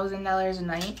like $1,000 a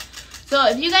night. So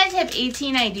if you guys have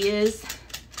 18 ideas,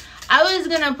 I was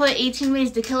going to put 18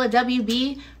 ways to kill a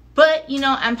WB, But, you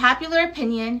know, unpopular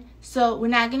opinion, so we're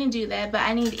not going to do that. But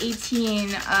I need 18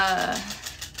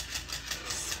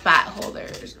 spot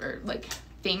holders or, like,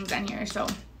 things on here. So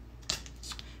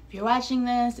if you're watching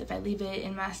this, if I leave it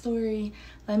in my story,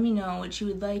 let me know what you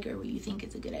would like or what you think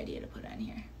is a good idea to put on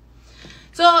here.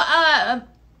 So,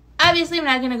 obviously, I'm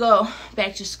not going to go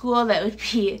back to school. That would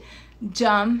be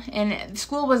dumb. And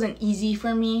school wasn't easy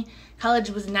for me. College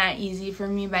was not easy for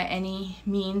me by any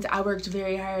means. I worked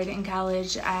very hard in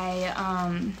college.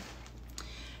 I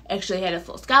actually had a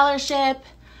full scholarship,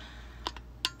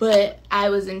 but I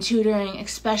was in tutoring,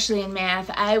 especially in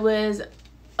math. I was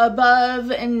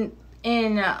above in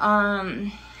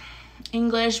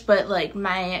English, but like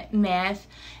my math,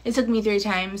 it took me 3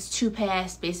 times to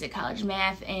pass basic college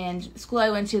math, and the school I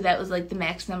went to, that was like the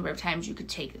max number of times you could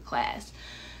take a class.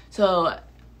 So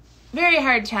very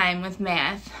hard time with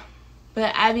math.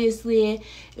 But obviously,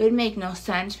 it would make no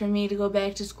sense for me to go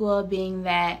back to school, being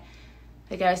that,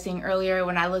 like I was saying earlier,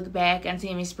 when I look back on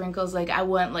Sammi Sprinkles, like, I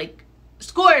want, like,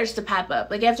 scores to pop up.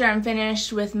 Like, after I'm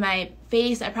finished with my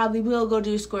face, I probably will go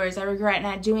do scores. I regret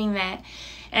not doing that.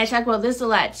 And I talk about this a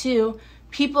lot, too.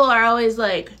 People are always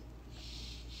like,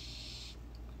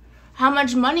 how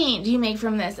much money do you make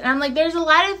from this? And I'm like, there's a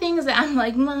lot of things that I'm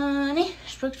like, money,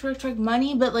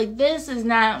 money. But, like, this is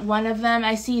not one of them.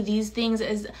 I see these things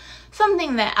as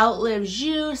something that outlives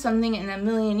you, something in a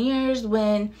million years,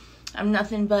 when I'm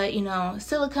nothing but, you know,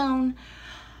 silicone.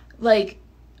 Like,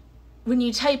 when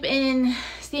you type in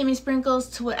Sammi Sprinkles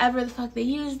to whatever the fuck they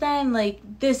use then, like,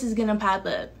 this is gonna pop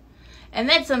up. And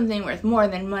that's something worth more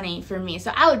than money for me.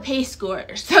 So I would pay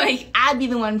scores. Like, I'd be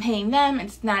the one paying them.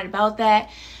 It's not about that.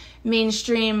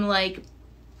 Mainstream, like,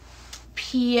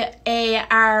 PARONWY.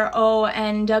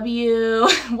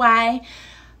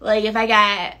 Like, if I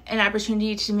got an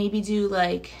opportunity to maybe do,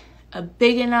 like, a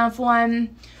big enough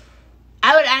one,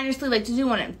 I would honestly like to do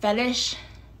one in fetish.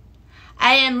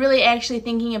 I am really actually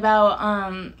thinking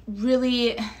about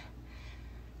really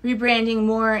rebranding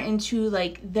more into,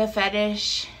 like, the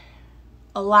fetish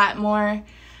a lot more.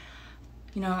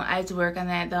 You know, I have to work on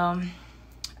that, though.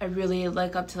 I really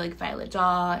look up to, like, Violet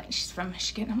Dahl. She's from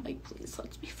Michigan. I'm like, please,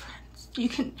 let's be friends. You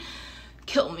can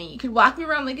kill me. You could walk me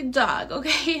around like a dog,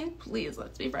 okay? Please,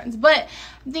 let's be friends. But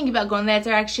I'm thinking about going that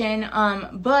direction.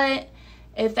 But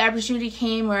if the opportunity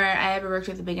came where I ever worked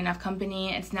with a big enough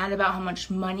company, it's not about how much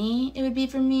money it would be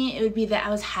for me. It would be that I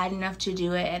was hot enough to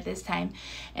do it at this time.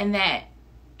 And that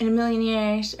in a million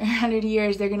years or 100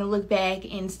 years, they're going to look back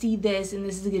and see this, and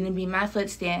this is going to be my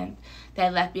footstand that I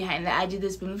left behind, that I did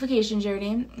this bimbofication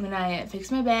journey. When I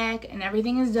fix my back and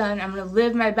everything is done, I'm going to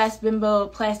live my best bimbo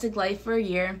plastic life for a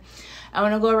year. I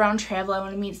want to go around, travel. I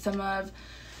want to meet some of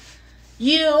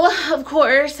you, of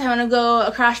course. I want to go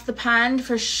across the pond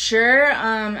for sure.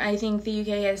 I think the UK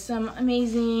has some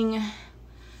amazing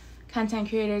content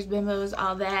creators, bimbos,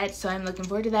 all that. So I'm looking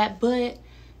forward to that. But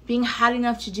being hot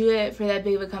enough to do it for that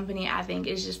big of a company, I think,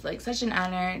 is just, like, such an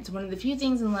honor. It's one of the few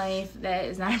things in life that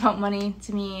is not about money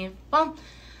to me. Well, a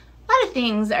lot of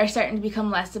things are starting to become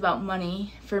less about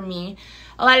money for me.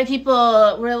 A lot of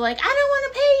people were like, I don't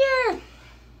want to pay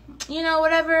your, you know,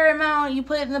 whatever amount you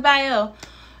put in the bio.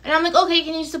 And I'm like, okay,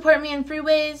 can you support me in free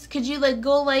ways? Could you, like,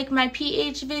 go like my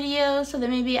PH video so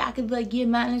that maybe I could, like, get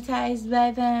monetized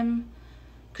by them?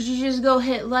 Could you just go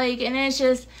hit like? And it's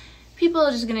just, people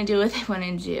are just gonna do what they want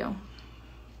to do.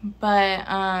 But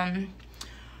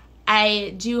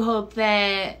I do hope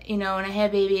that, you know, when I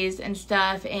have babies and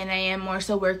stuff, and I am more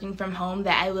so working from home,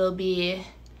 that I will be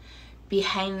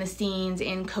behind the scenes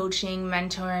in coaching,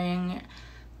 mentoring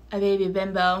a baby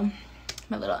bimbo.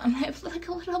 I'm gonna have, like,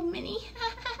 a little mini.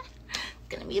 It's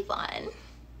gonna be fun.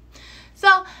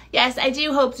 So, yes, I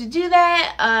do hope to do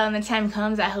that. The time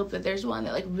comes, I hope that there's one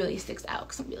that, like, really sticks out,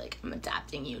 because I'll be like, I'm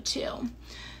adopting you too.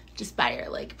 Just buy her,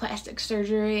 like, plastic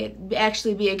surgery. It'd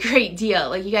actually be a great deal.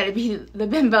 Like, you gotta be the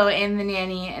bimbo and the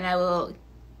nanny, and I will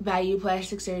buy you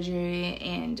plastic surgery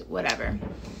and whatever.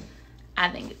 I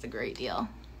think it's a great deal.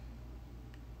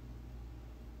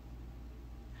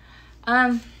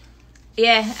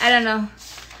 Yeah, I don't know.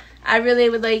 I really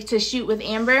would like to shoot with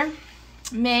Amber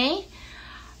May.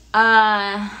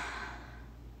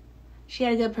 She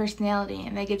had a good personality,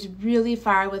 and that gets really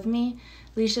far with me.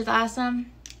 Alicia's awesome.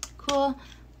 Cool.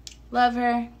 Love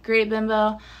her. Great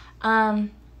bimbo. I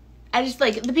just,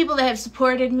 like, the people that have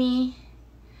supported me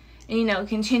and, you know,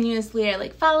 continuously are,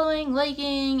 like, following,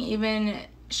 liking, even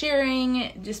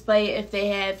sharing, despite if they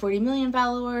have 40 million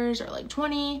followers or, like,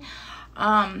 20.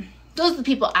 Those are the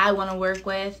people I want to work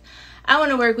with. I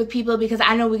want to work with people because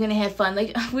I know we're going to have fun.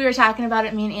 Like, we were talking about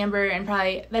it, me and Amber, and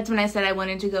probably that's when I said I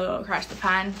wanted to go across the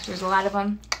pond. There's a lot of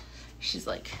them. She's,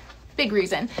 like, big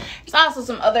reason. There's also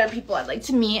some other people I'd like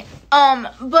to meet.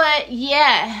 But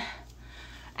yeah,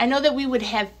 I know that we would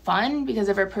have fun because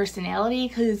of our personality,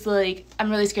 because, like, I'm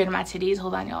really scared of my titties.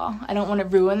 Hold on, y'all. I don't want to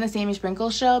ruin the Sammi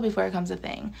Sprinkles show before it comes a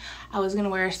thing. I was going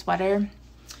to wear a sweater. And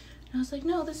I was like,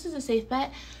 no, this is a safe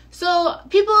bet. So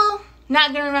people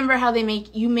not going to remember how they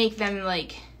make them,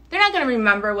 like, they're not going to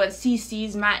remember what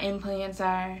cc's my implants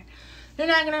are. They're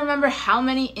not going to remember how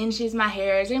many inches my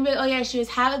hair is. They're going to be like, oh yeah, she was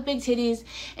hot with big titties,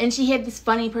 and she had this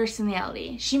funny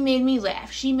personality. She made me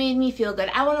laugh. She made me feel good.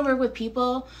 I want to work with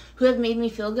people who have made me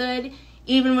feel good,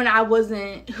 even when I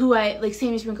wasn't who like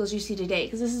Sammi Sprinkles you see today.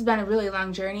 Because this has been a really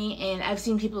long journey, and I've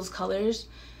seen people's colors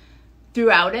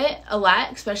throughout it a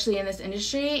lot, especially in this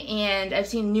industry. And I've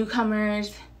seen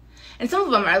newcomers, and some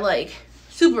of them are, like,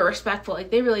 super respectful.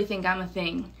 Like, they really think I'm a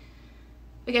thing.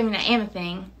 Like, I mean, I am a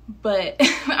thing, but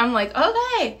I'm like,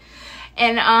 okay.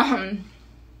 And,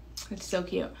 it's so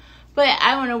cute. But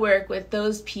I want to work with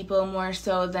those people more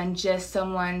so than just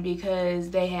someone because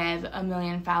they have 1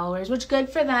 million followers, which good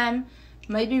for them.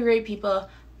 Might be great people.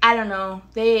 I don't know.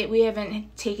 We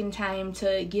haven't taken time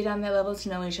to get on that level to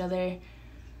know each other.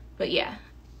 But yeah,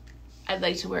 I'd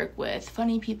like to work with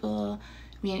funny people.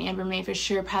 Me and Amber May for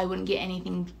sure probably wouldn't get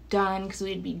anything done because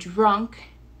we'd be drunk.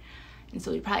 And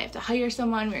so we'd probably have to hire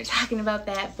someone. We were talking about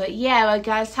that. But yeah, like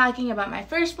I was talking about my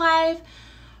first live.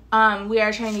 We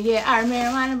are trying to get our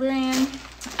marijuana brand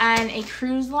on a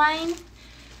cruise line.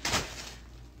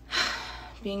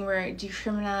 Being we're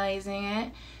decriminalizing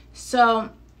it. So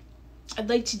I'd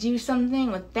like to do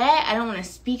something with that. I don't want to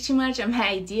speak too much on my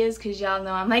ideas because y'all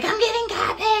know I'm like, I'm getting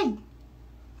copied.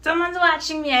 Someone's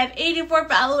watching me. I have 84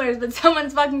 followers, but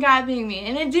someone's fucking copying me.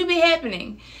 And it do be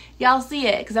happening. Y'all see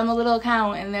it because I'm a little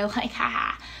account and they're like,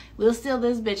 haha, we'll steal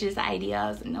this bitch's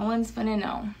ideas and no one's finna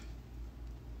know.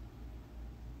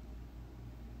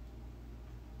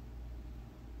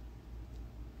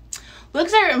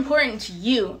 Looks are important to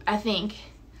you, I think.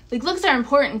 Like, looks are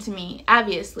important to me,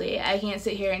 obviously. I can't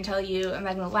sit here and tell you, I'm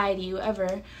not gonna lie to you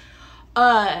ever.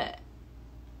 I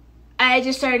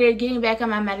just started getting back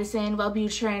on my medicine,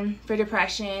 Wellbutrin, for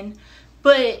depression.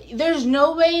 But there's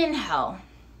no way in hell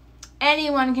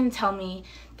anyone can tell me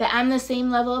that I'm the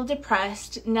same level of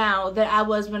depressed now that I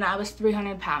was when I was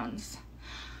 300 pounds.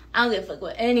 I don't give a fuck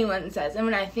what anyone says. And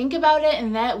when I think about it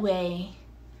in that way,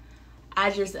 I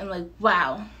just am like,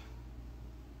 wow.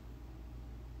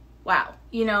 Wow.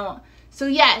 You know? So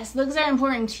yes, looks are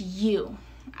important to you,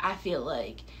 I feel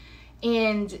like.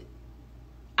 And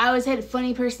I always had a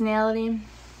funny personality.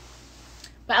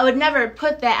 But I would never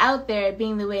put that out there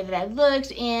being the way that I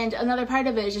looked. And another part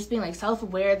of it is just being, like,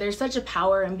 self-aware. There's such a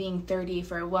power in being 30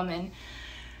 for a woman.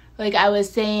 Like I was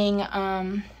saying,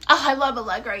 oh, I love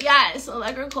Allegra. Yes,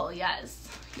 Allegra Cole. Yes.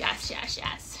 Yes, yes,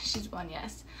 yes. She's one,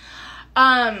 yes.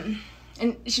 And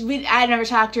I never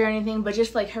talked to her or anything, but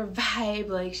just, like, her vibe.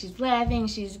 Like, she's laughing.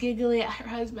 She's giggly at her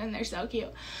husband. They're so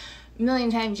cute. A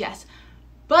million times, yes.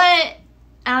 But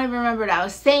I don't even remember what I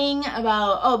was saying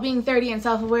about, being 30 and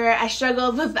self-aware. I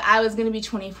struggled with I was going to be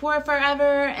 24 forever.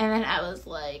 And then I was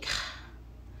like,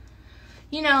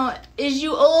 you know, is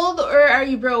you old or are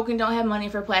you broke and don't have money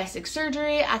for plastic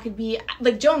surgery? I could be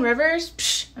like Joan Rivers.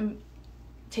 Psh, I'm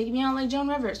taking me out like Joan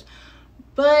Rivers.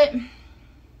 But I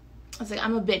was like,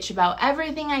 I'm a bitch about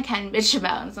everything I can bitch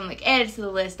about. And so I'm like, add it to the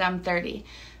list. I'm 30.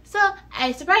 So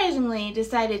I surprisingly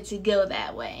decided to go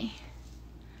that way.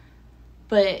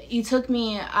 But you took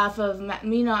me off of,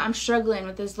 you know, I'm struggling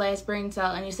with this last brain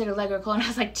cell, and you said Allegra Cole, and I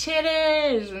was like,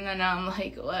 titties! And then I'm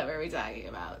like, what are we talking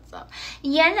about? So,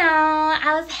 you know,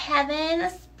 I was having a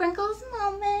Sprinkles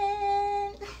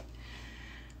moment.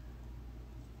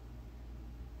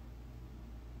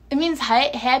 It means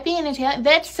happy in Italian.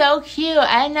 That's so cute.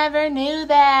 I never knew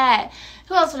that.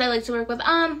 Who else would I like to work with?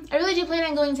 I really do plan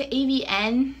on going to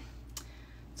AVN.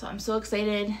 So I'm so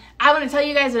excited. I want to tell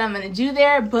you guys what I'm going to do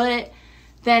there, but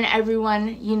then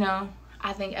everyone, you know,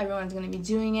 I think everyone's going to be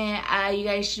doing it. You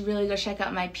guys should really go check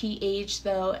out my PH,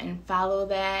 though, and follow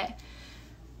that.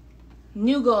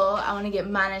 New goal, I want to get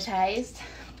monetized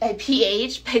by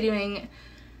PH by doing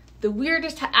the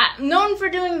weirdest, known for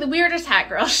doing the weirdest hot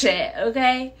girl shit,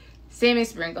 okay? Sammi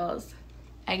Sprinkles.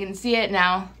 I can see it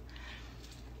now.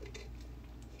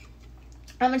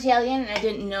 I'm Italian, and I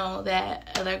didn't know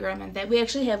that Allegra meant that. We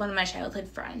actually have one of my childhood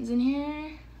friends in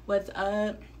here. What's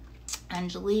up?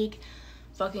 Angelique,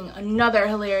 fucking another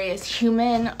hilarious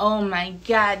human. Oh my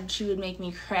god, she would make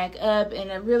me crack up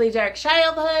in a really dark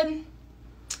childhood.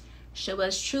 She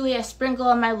was truly a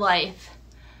sprinkle in my life.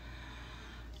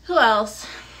 Who else?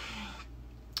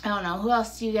 I don't know. Who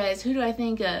else do you guys, who do I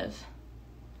think of?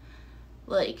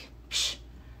 Like,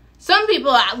 Some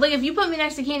people, like, if you put me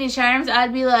next to Candy Charms,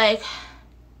 I'd be like,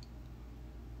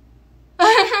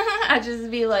 I'd just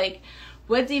be like,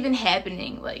 what's even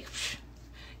happening? Like,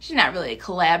 she's not really a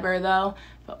collabor, though.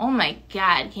 But, oh my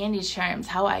God, Candy Charms,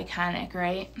 how iconic,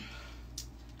 right?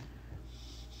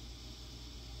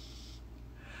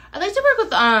 I'd like to work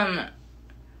with,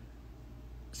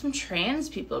 some trans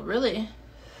people, really.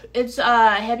 It's,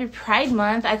 Happy Pride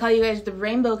Month. I call you guys the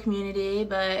rainbow community,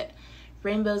 but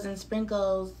rainbows and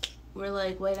sprinkles, we're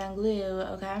like white on glue,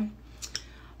 okay?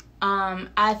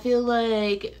 I feel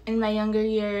like in my younger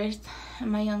years, in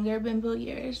my younger bimbo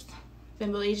years,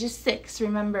 bimbo age is 6,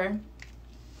 remember,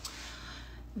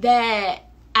 that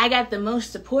I got the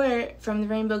most support from the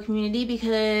rainbow community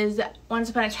because once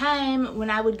upon a time,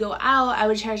 when I would go out, I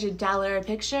would charge $1 a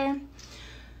picture.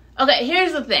 Okay,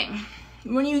 here's the thing.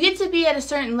 When you get to be at a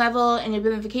certain level in your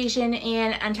bimbification,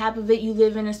 and on top of it, you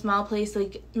live in a small place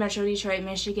like Metro Detroit,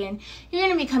 Michigan, you're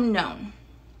going to become known.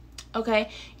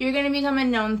 Okay? You're going to become a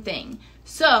known thing.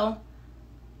 So,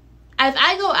 if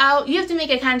I go out, you have to make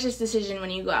a conscious decision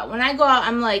when you go out. When I go out,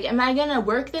 I'm like, am I going to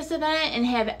work this event and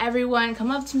have everyone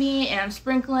come up to me and I'm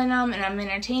sprinkling them and I'm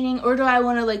entertaining? Or do I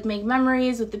want to, like, make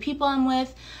memories with the people I'm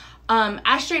with?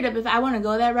 I straight up, if I want to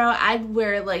go that route, I'd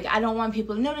wear, like, I don't want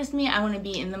people to notice me. I want to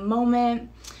be in the moment.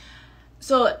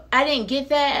 So I didn't get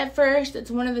that at first.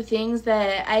 It's one of the things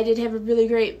that I did have a really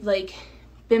great, like,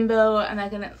 bimbo. I'm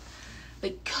not going to,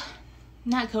 like,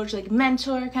 not coach, like,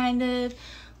 mentor, kind of.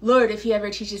 Lord, if he ever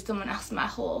teaches someone else, my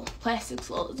whole plastic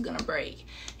soul is going to break.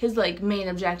 His, like, main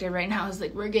objective right now is,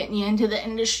 like, we're getting you into the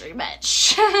industry,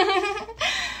 bitch.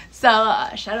 So,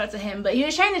 shout out to him. But he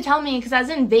was trying to tell me, because I was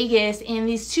in Vegas, and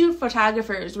these 2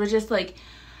 photographers were just, like,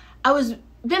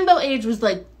 bimbo age was,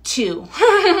 like, 2.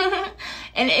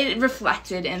 And it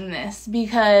reflected in this,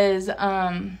 because, okay,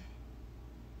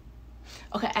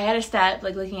 I gotta stop,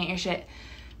 like, looking at your shit.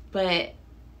 But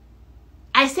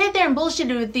I sat there and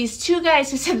bullshitted with these 2 guys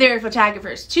who said they were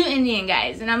photographers, 2 Indian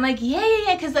guys. And I'm like,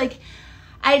 yeah, because, like,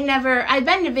 I'd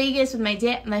been to Vegas with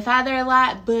my father a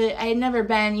lot, but I had never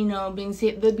been, you know,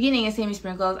 the beginning of Sammi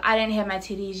Sprinkles. I didn't have my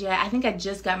titties yet. I think I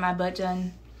just got my butt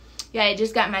done. Yeah, I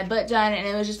just got my butt done, and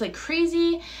it was just, like,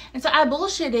 crazy. And so I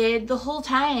bullshitted the whole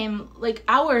time, like,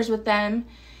 hours with them.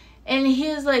 And he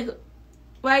was like,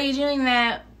 why are you doing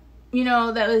that? You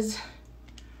know, that was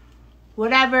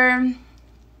whatever.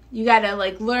 You gotta,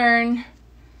 like, learn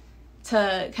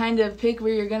to kind of pick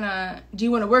where you're gonna, do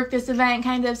you want to work this event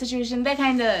kind of situation. That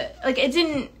kind of, like, it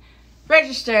didn't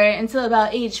register until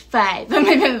about age 5 of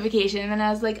my bimbification. And then I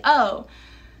was like, oh,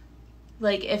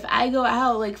 like, if I go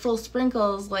out, like, full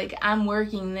sprinkles, like, I'm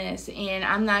working this, and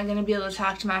I'm not gonna be able to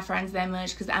talk to my friends that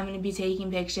much because I'm gonna be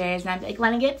taking pictures, and I'm like,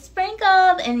 wanna get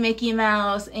sprinkled, and Mickey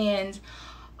Mouse, and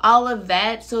all of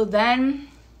that. So then,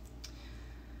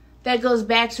 that goes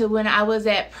back to when I was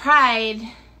at Pride.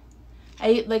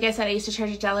 Like I said, I used to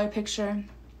charge $1 a picture,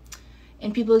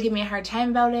 and people would give me a hard time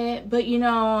about it. But, you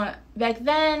know, back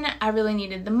then, I really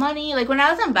needed the money. Like, when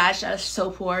I was on Botched, I was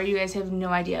so poor. You guys have no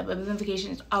idea, but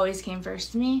bimbification always came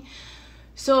first to me.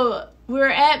 So, we were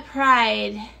at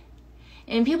Pride,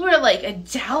 and people were like,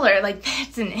 $1, like,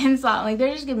 that's an insult. Like,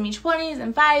 they're just giving me 20s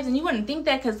and 5s, and you wouldn't think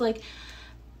that because, like,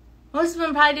 most of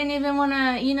them probably didn't even want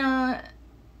to, you know,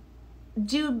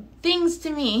 do things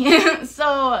to me.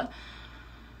 So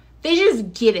they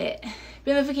just get it.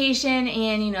 Bimbification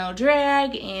and, you know,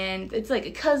 drag, and it's like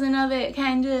a cousin of it,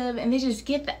 kind of, and they just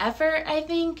get the effort, I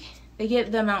think. They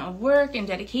get the amount of work and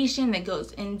dedication that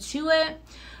goes into it,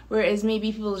 whereas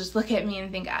maybe people just look at me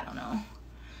and think, I don't know,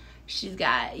 she's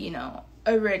got, you know,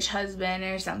 a rich husband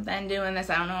or something doing this.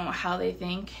 I don't know how they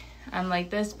think I'm like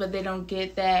this, but they don't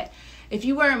get that if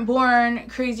you weren't born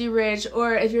crazy rich,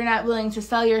 or if you're not willing to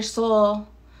sell your soul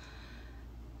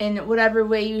in whatever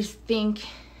way you think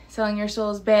selling your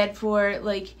soul is bad for,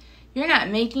 like, you're not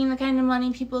making the kind of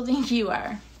money people think you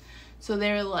are. So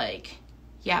they're like,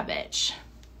 yeah, bitch.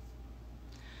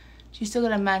 Do you still go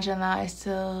to Mansion now? I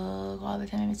still go all the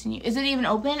time. I haven't seen you. Is it even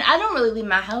open? I don't really leave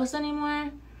my house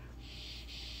anymore.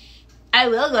 I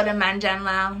will go to Mansion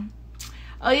now.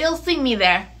 Oh, you'll see me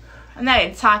there. I'm not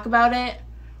going to talk about it.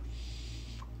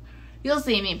 You'll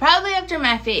see me. Probably after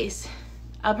my face.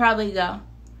 I'll probably go.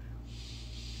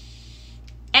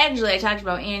 Actually, I talked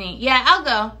about Annie. Yeah, I'll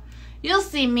go. You'll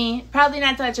see me. Probably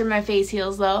not till after my face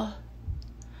heals, though.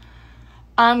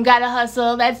 Gotta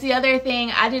hustle. That's the other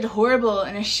thing. I did horrible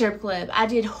in a strip club.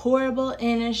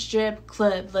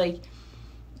 Like,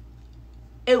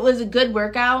 it was a good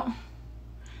workout.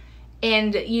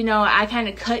 And, you know, I kind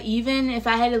of cut even if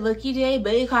I had a lucky day,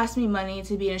 but it cost me money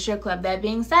to be in a strip club. That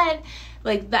being said,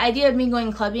 like, the idea of me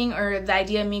going clubbing or the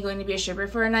idea of me going to be a stripper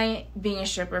for a night, being a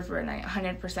stripper for a night,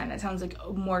 100%, that sounds like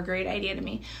a more great idea to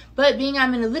me. But being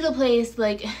I'm in a little place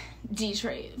like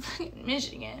Detroit,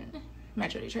 Michigan,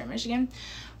 Metro Detroit, Michigan,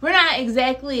 we're not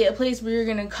exactly a place where you're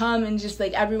going to come and just,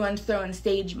 like, everyone's throwing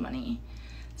stage money.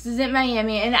 This isn't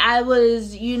Miami, and I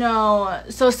was, you know,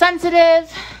 so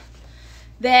sensitive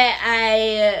that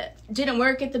I didn't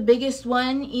work at the biggest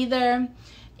one either,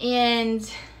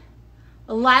 and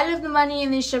a lot of the money in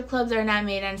these strip clubs are not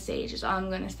made on stage, is all I'm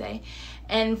going to say.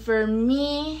 And for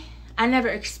me, I never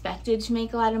expected to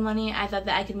make a lot of money. I thought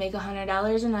that I could make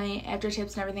 $100 a night after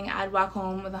tips and everything. I'd walk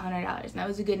home with $100, and that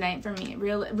was a good night for me.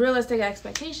 Realistic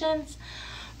expectations,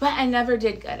 but I never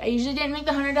did good. I usually didn't make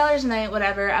the $100 a night,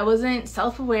 whatever. I wasn't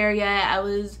self-aware yet. I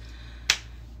was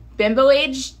bimbo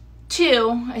age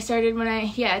 2. I started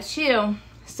when 2.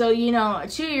 So, you know, a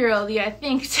 2-year-old, yeah, I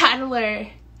think, toddler,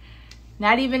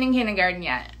 not even in kindergarten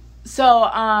yet. So,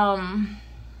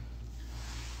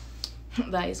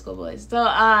 the high school boys. So,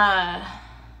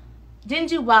 didn't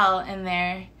do well in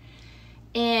there.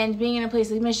 And being in a place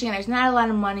like Michigan, there's not a lot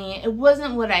of money. It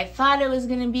wasn't what I thought it was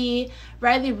going to be.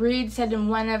 Riley Reid said in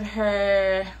one of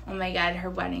her, oh my God, her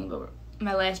wedding, but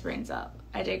my last brain's up.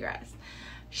 I digress.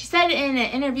 She said in an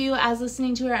interview, I was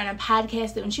listening to her on a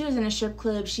podcast, that when she was in a strip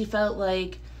club, she felt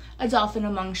like a dolphin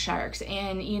among sharks.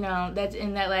 And, you know, that's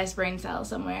in that last brain cell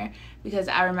somewhere, because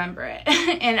I remember it.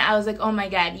 And I was like, oh my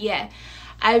God, yeah.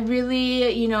 I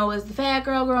really, you know, was the fat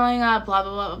girl growing up, blah,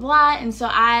 blah, blah, blah, blah. And so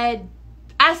I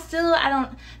don't,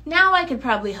 now I could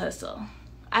probably hustle.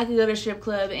 I could go to a strip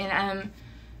club and I'm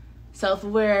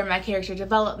self-aware, my character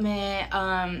development,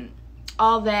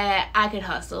 all that, I could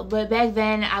hustle. But back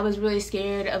then, I was really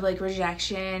scared of, like,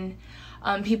 rejection.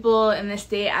 People in the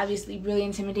state, obviously, really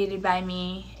intimidated by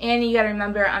me. And you gotta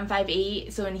remember, I'm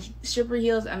 5'8", so in stripper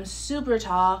heels, I'm super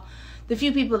tall. The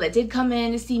few people that did come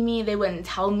in to see me, they wouldn't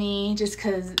tell me, just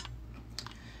because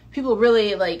people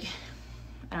really, like,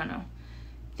 I don't know,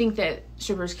 think that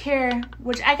strippers care,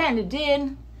 which I kind of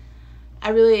did. I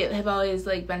really have always,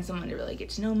 like, been someone to really get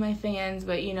to know my fans,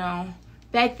 but, you know,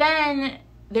 back then,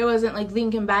 there wasn't, like,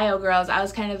 link in bio girls. I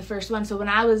was kind of the first one. So when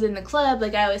I was in the club,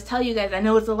 like, I always tell you guys, I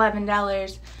know it's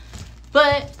 $11,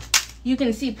 but you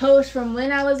can see posts from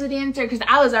when I was a dancer, because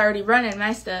I was already running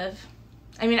my stuff.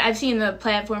 I mean, I've seen the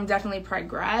platform definitely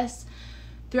progress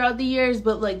throughout the years,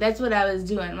 but, like, that's what I was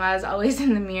doing while I was always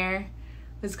in the mirror,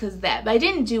 was because of that. But I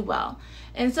didn't do well.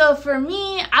 And so for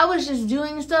me, I was just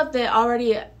doing stuff that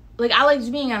already, like, I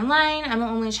liked being online. I'm an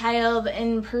only child.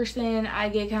 In person, I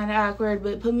get kind of awkward,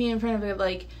 but put me in front of it,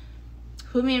 like,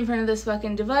 put me in front of this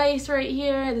fucking device right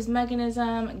here, this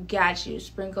mechanism, got you,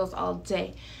 sprinkles all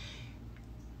day.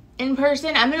 In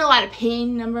person, I'm in a lot of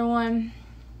pain, number one.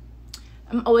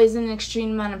 I'm always in an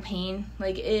extreme amount of pain.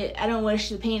 Like, I don't wish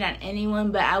the pain on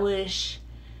anyone, but I wish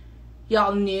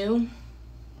y'all knew,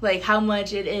 like, how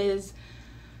much it is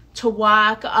to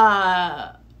walk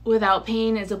without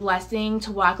pain is a blessing.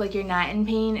 To walk like you're not in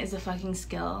pain is a fucking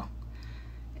skill.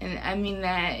 And I mean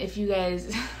that if you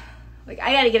guys, like,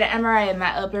 I gotta get an MRI of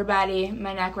my upper body,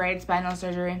 my neck, right, spinal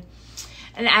surgery.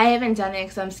 And I haven't done it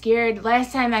because I'm scared.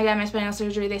 Last time I got my spinal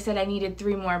surgery, they said I needed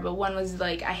 3 more, but one was,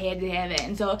 like, I had to have it.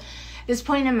 And so at this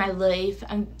point in my life,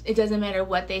 it doesn't matter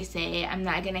what they say, I'm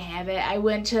not gonna have it. I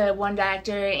went to one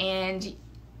doctor, and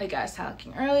like I was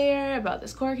talking earlier about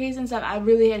this court case and stuff, I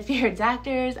really had fear of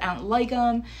doctors. I don't like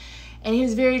them. And he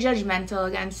was very judgmental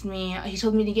against me. He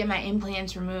told me to get my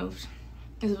implants removed,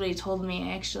 is what he told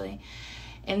me, actually.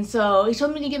 And so he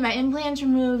told me to get my implants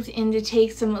removed and to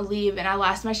take some leave, and I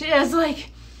lost my shit. I was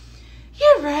like,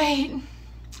 you're right.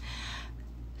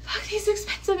 Fuck these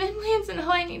expensive implants, and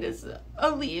all I need is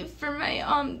a leave for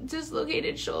my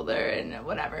dislocated shoulder and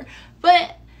whatever.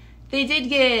 But they did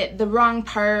get the wrong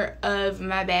part of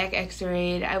my back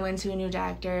x-rayed. I went to a new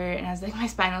doctor, and I was like, my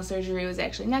spinal surgery was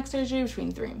actually neck surgery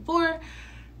between 3 and 4.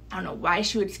 I don't know why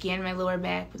she would scan my lower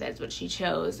back, but that's what she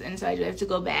chose. And so I do have to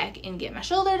go back and get my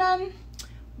shoulder done.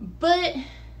 But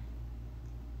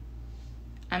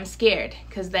I'm scared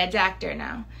because that doctor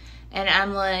now. And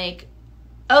I'm like,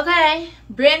 okay,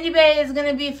 Brandy Bay is going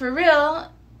to be for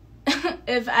real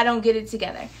if I don't get it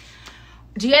together.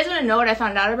 Do you guys want to know what I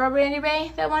found out about Brandy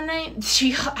Bay that one night?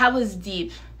 I was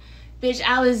deep. Bitch,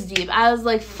 I was deep. I was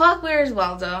like, fuck, where's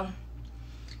Waldo?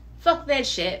 Fuck that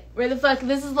shit. Where the fuck?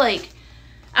 This is like,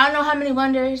 I don't know how many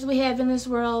wonders we have in this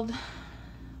world.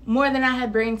 More than I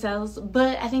have brain cells.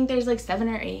 But I think there's like 7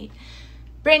 or 8.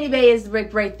 Brandy Bay is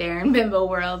like right there in bimbo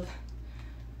world.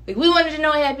 Like, we wanted to know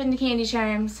what happened to Candy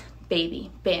Charms.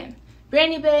 Baby. Bam.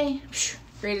 Brandy Bay. Phew,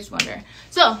 Greatest wonder.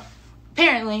 So,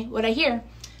 apparently, what I hear,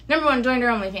 number 1, join their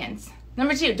OnlyFans.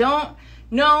 Number 2, don't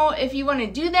know if you want to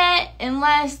do that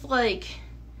unless, like,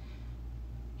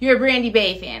 you're a Brandy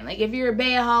Bay fan. Like, if you're a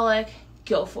Bayaholic,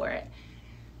 go for it.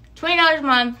 $20 a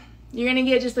month. You're going to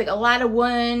get just, like, a lot of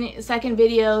 1-second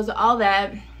videos, all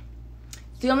that.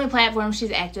 It's the only platform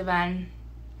she's active on.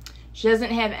 She doesn't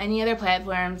have any other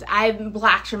platforms. I've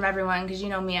blocked from everyone because you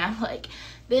know me. I'm like,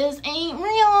 this ain't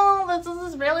real. This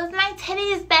is as real as my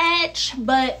titties, bitch.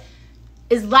 But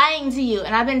is lying to you.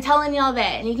 And I've been telling y'all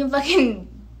that. And you can fucking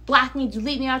block me,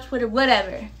 delete me off Twitter,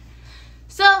 whatever.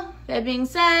 So, that being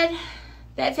said,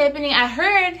 that's happening. I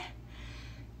heard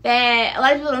that a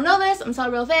lot of people don't know this. I'm gonna tell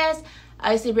it real fast.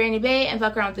 I used to Brandy Bay and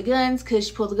fuck around with the guns because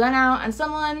she pulled a gun out on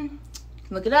someone. You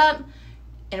can look it up.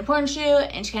 In a porn shoot.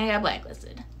 And she kind of got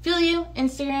blacklisted. Feel you?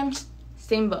 Instagram,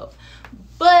 same boat.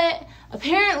 But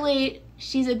apparently,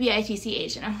 she's a BITC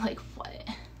agent. I'm like, what?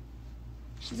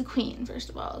 She's a queen,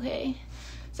 first of all, okay?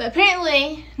 So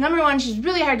apparently, number 1, she's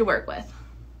really hard to work with.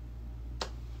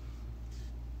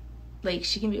 Like,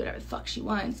 she can be whatever the fuck she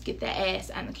wants. Get that ass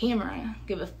on the camera.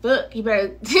 Give a fuck. You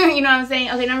better, you know what I'm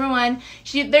saying? Okay, number 1,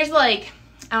 there's like,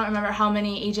 I don't remember how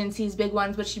many agencies, big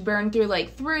ones, but she burned through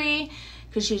like 3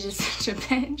 because she was just such a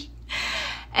bitch.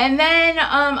 And then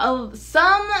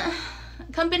some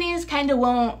companies kind of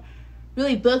won't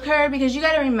really book her because you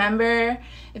got to remember,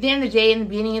 at the end of the day, in the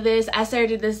beginning of this, I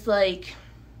started this like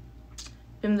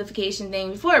bimbification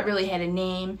thing before it really had a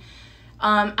name.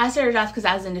 I started off because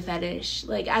I was into fetish.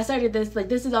 Like, I started this, like,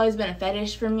 this has always been a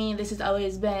fetish for me. This has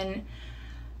always been,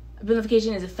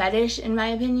 bimbification is a fetish, in my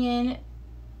opinion.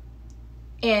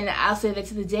 And I'll say that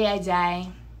to the day I die.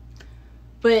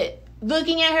 But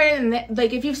looking at her, and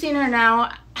like, if you've seen her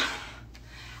now,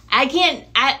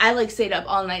 I like stayed up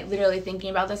all night literally thinking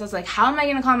about this. I was like, how am I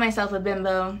going to call myself a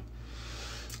bimbo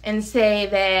and say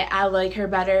that I like her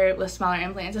better with smaller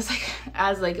implants?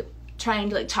 I was like trying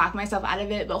to like talk myself out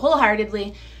of it, but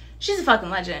wholeheartedly, she's a fucking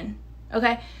legend.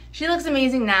 Okay, she looks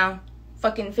amazing now.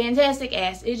 Fucking fantastic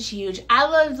ass. It's huge. I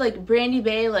loved like Brandy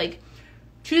Bay like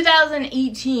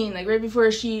 2018, like right before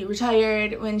she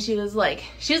retired, when she was like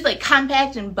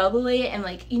compact and bubbly, and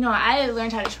like, you know, I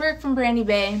learned how to twerk from Brandy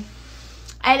Bay.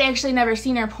 I had actually never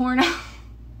seen her porno.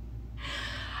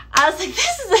 I was like,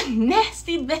 this is a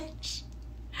nasty bitch.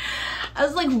 I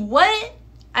was like, what?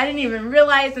 I didn't even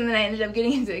realize, and then I ended up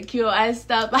getting into the QOI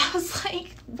stuff. I was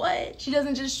like, what? She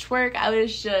doesn't just twerk. I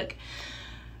was shook.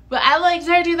 But I liked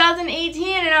her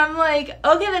 2018, and I'm like,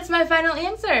 okay, that's my final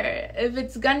answer. If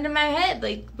it's gun to my head,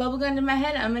 like bubble gun to my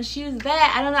head, I'm gonna choose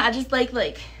that. I don't know. I just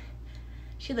like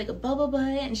she had like a bubble butt,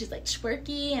 and she's like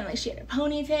twerky, and like she had a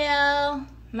ponytail.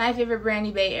 My favorite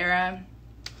Brandy Bay era,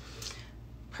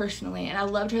 personally. And I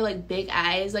loved her like big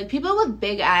eyes. Like, people with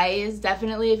big eyes,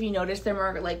 definitely, if you notice, they're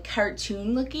more like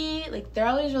cartoon looky. Like, they're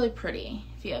always really pretty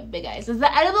if you have big eyes. Is the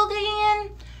edible kicking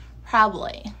in?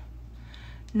 Probably.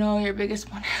 No, your biggest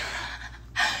one.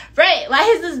 Right, why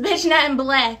is this bitch not in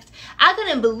black? I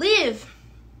couldn't believe.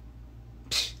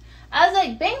 I was like,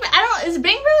 is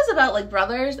Bang Bros about like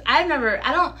brothers?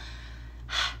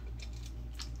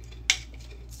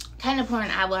 Kind of porn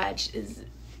I watch is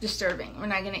disturbing.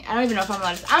 I don't even know if I'm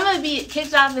allowed to. I'm gonna be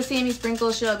kicked off the Sammy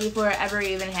Sprinkle show before it ever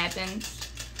even happens.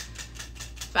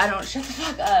 If I don't shut the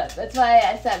fuck up. That's why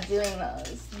I stopped doing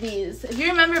these. If you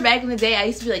remember back in the day, I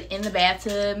used to be like in the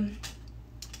bathtub,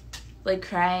 like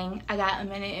crying. I got 1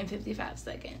 minute and 55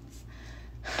 seconds.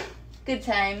 Good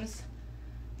times.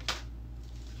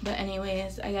 But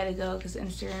anyways, I gotta go because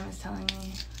Instagram is telling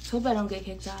me. Let's hope I don't get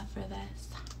kicked off for this.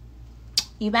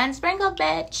 You been sprinkled,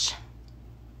 bitch.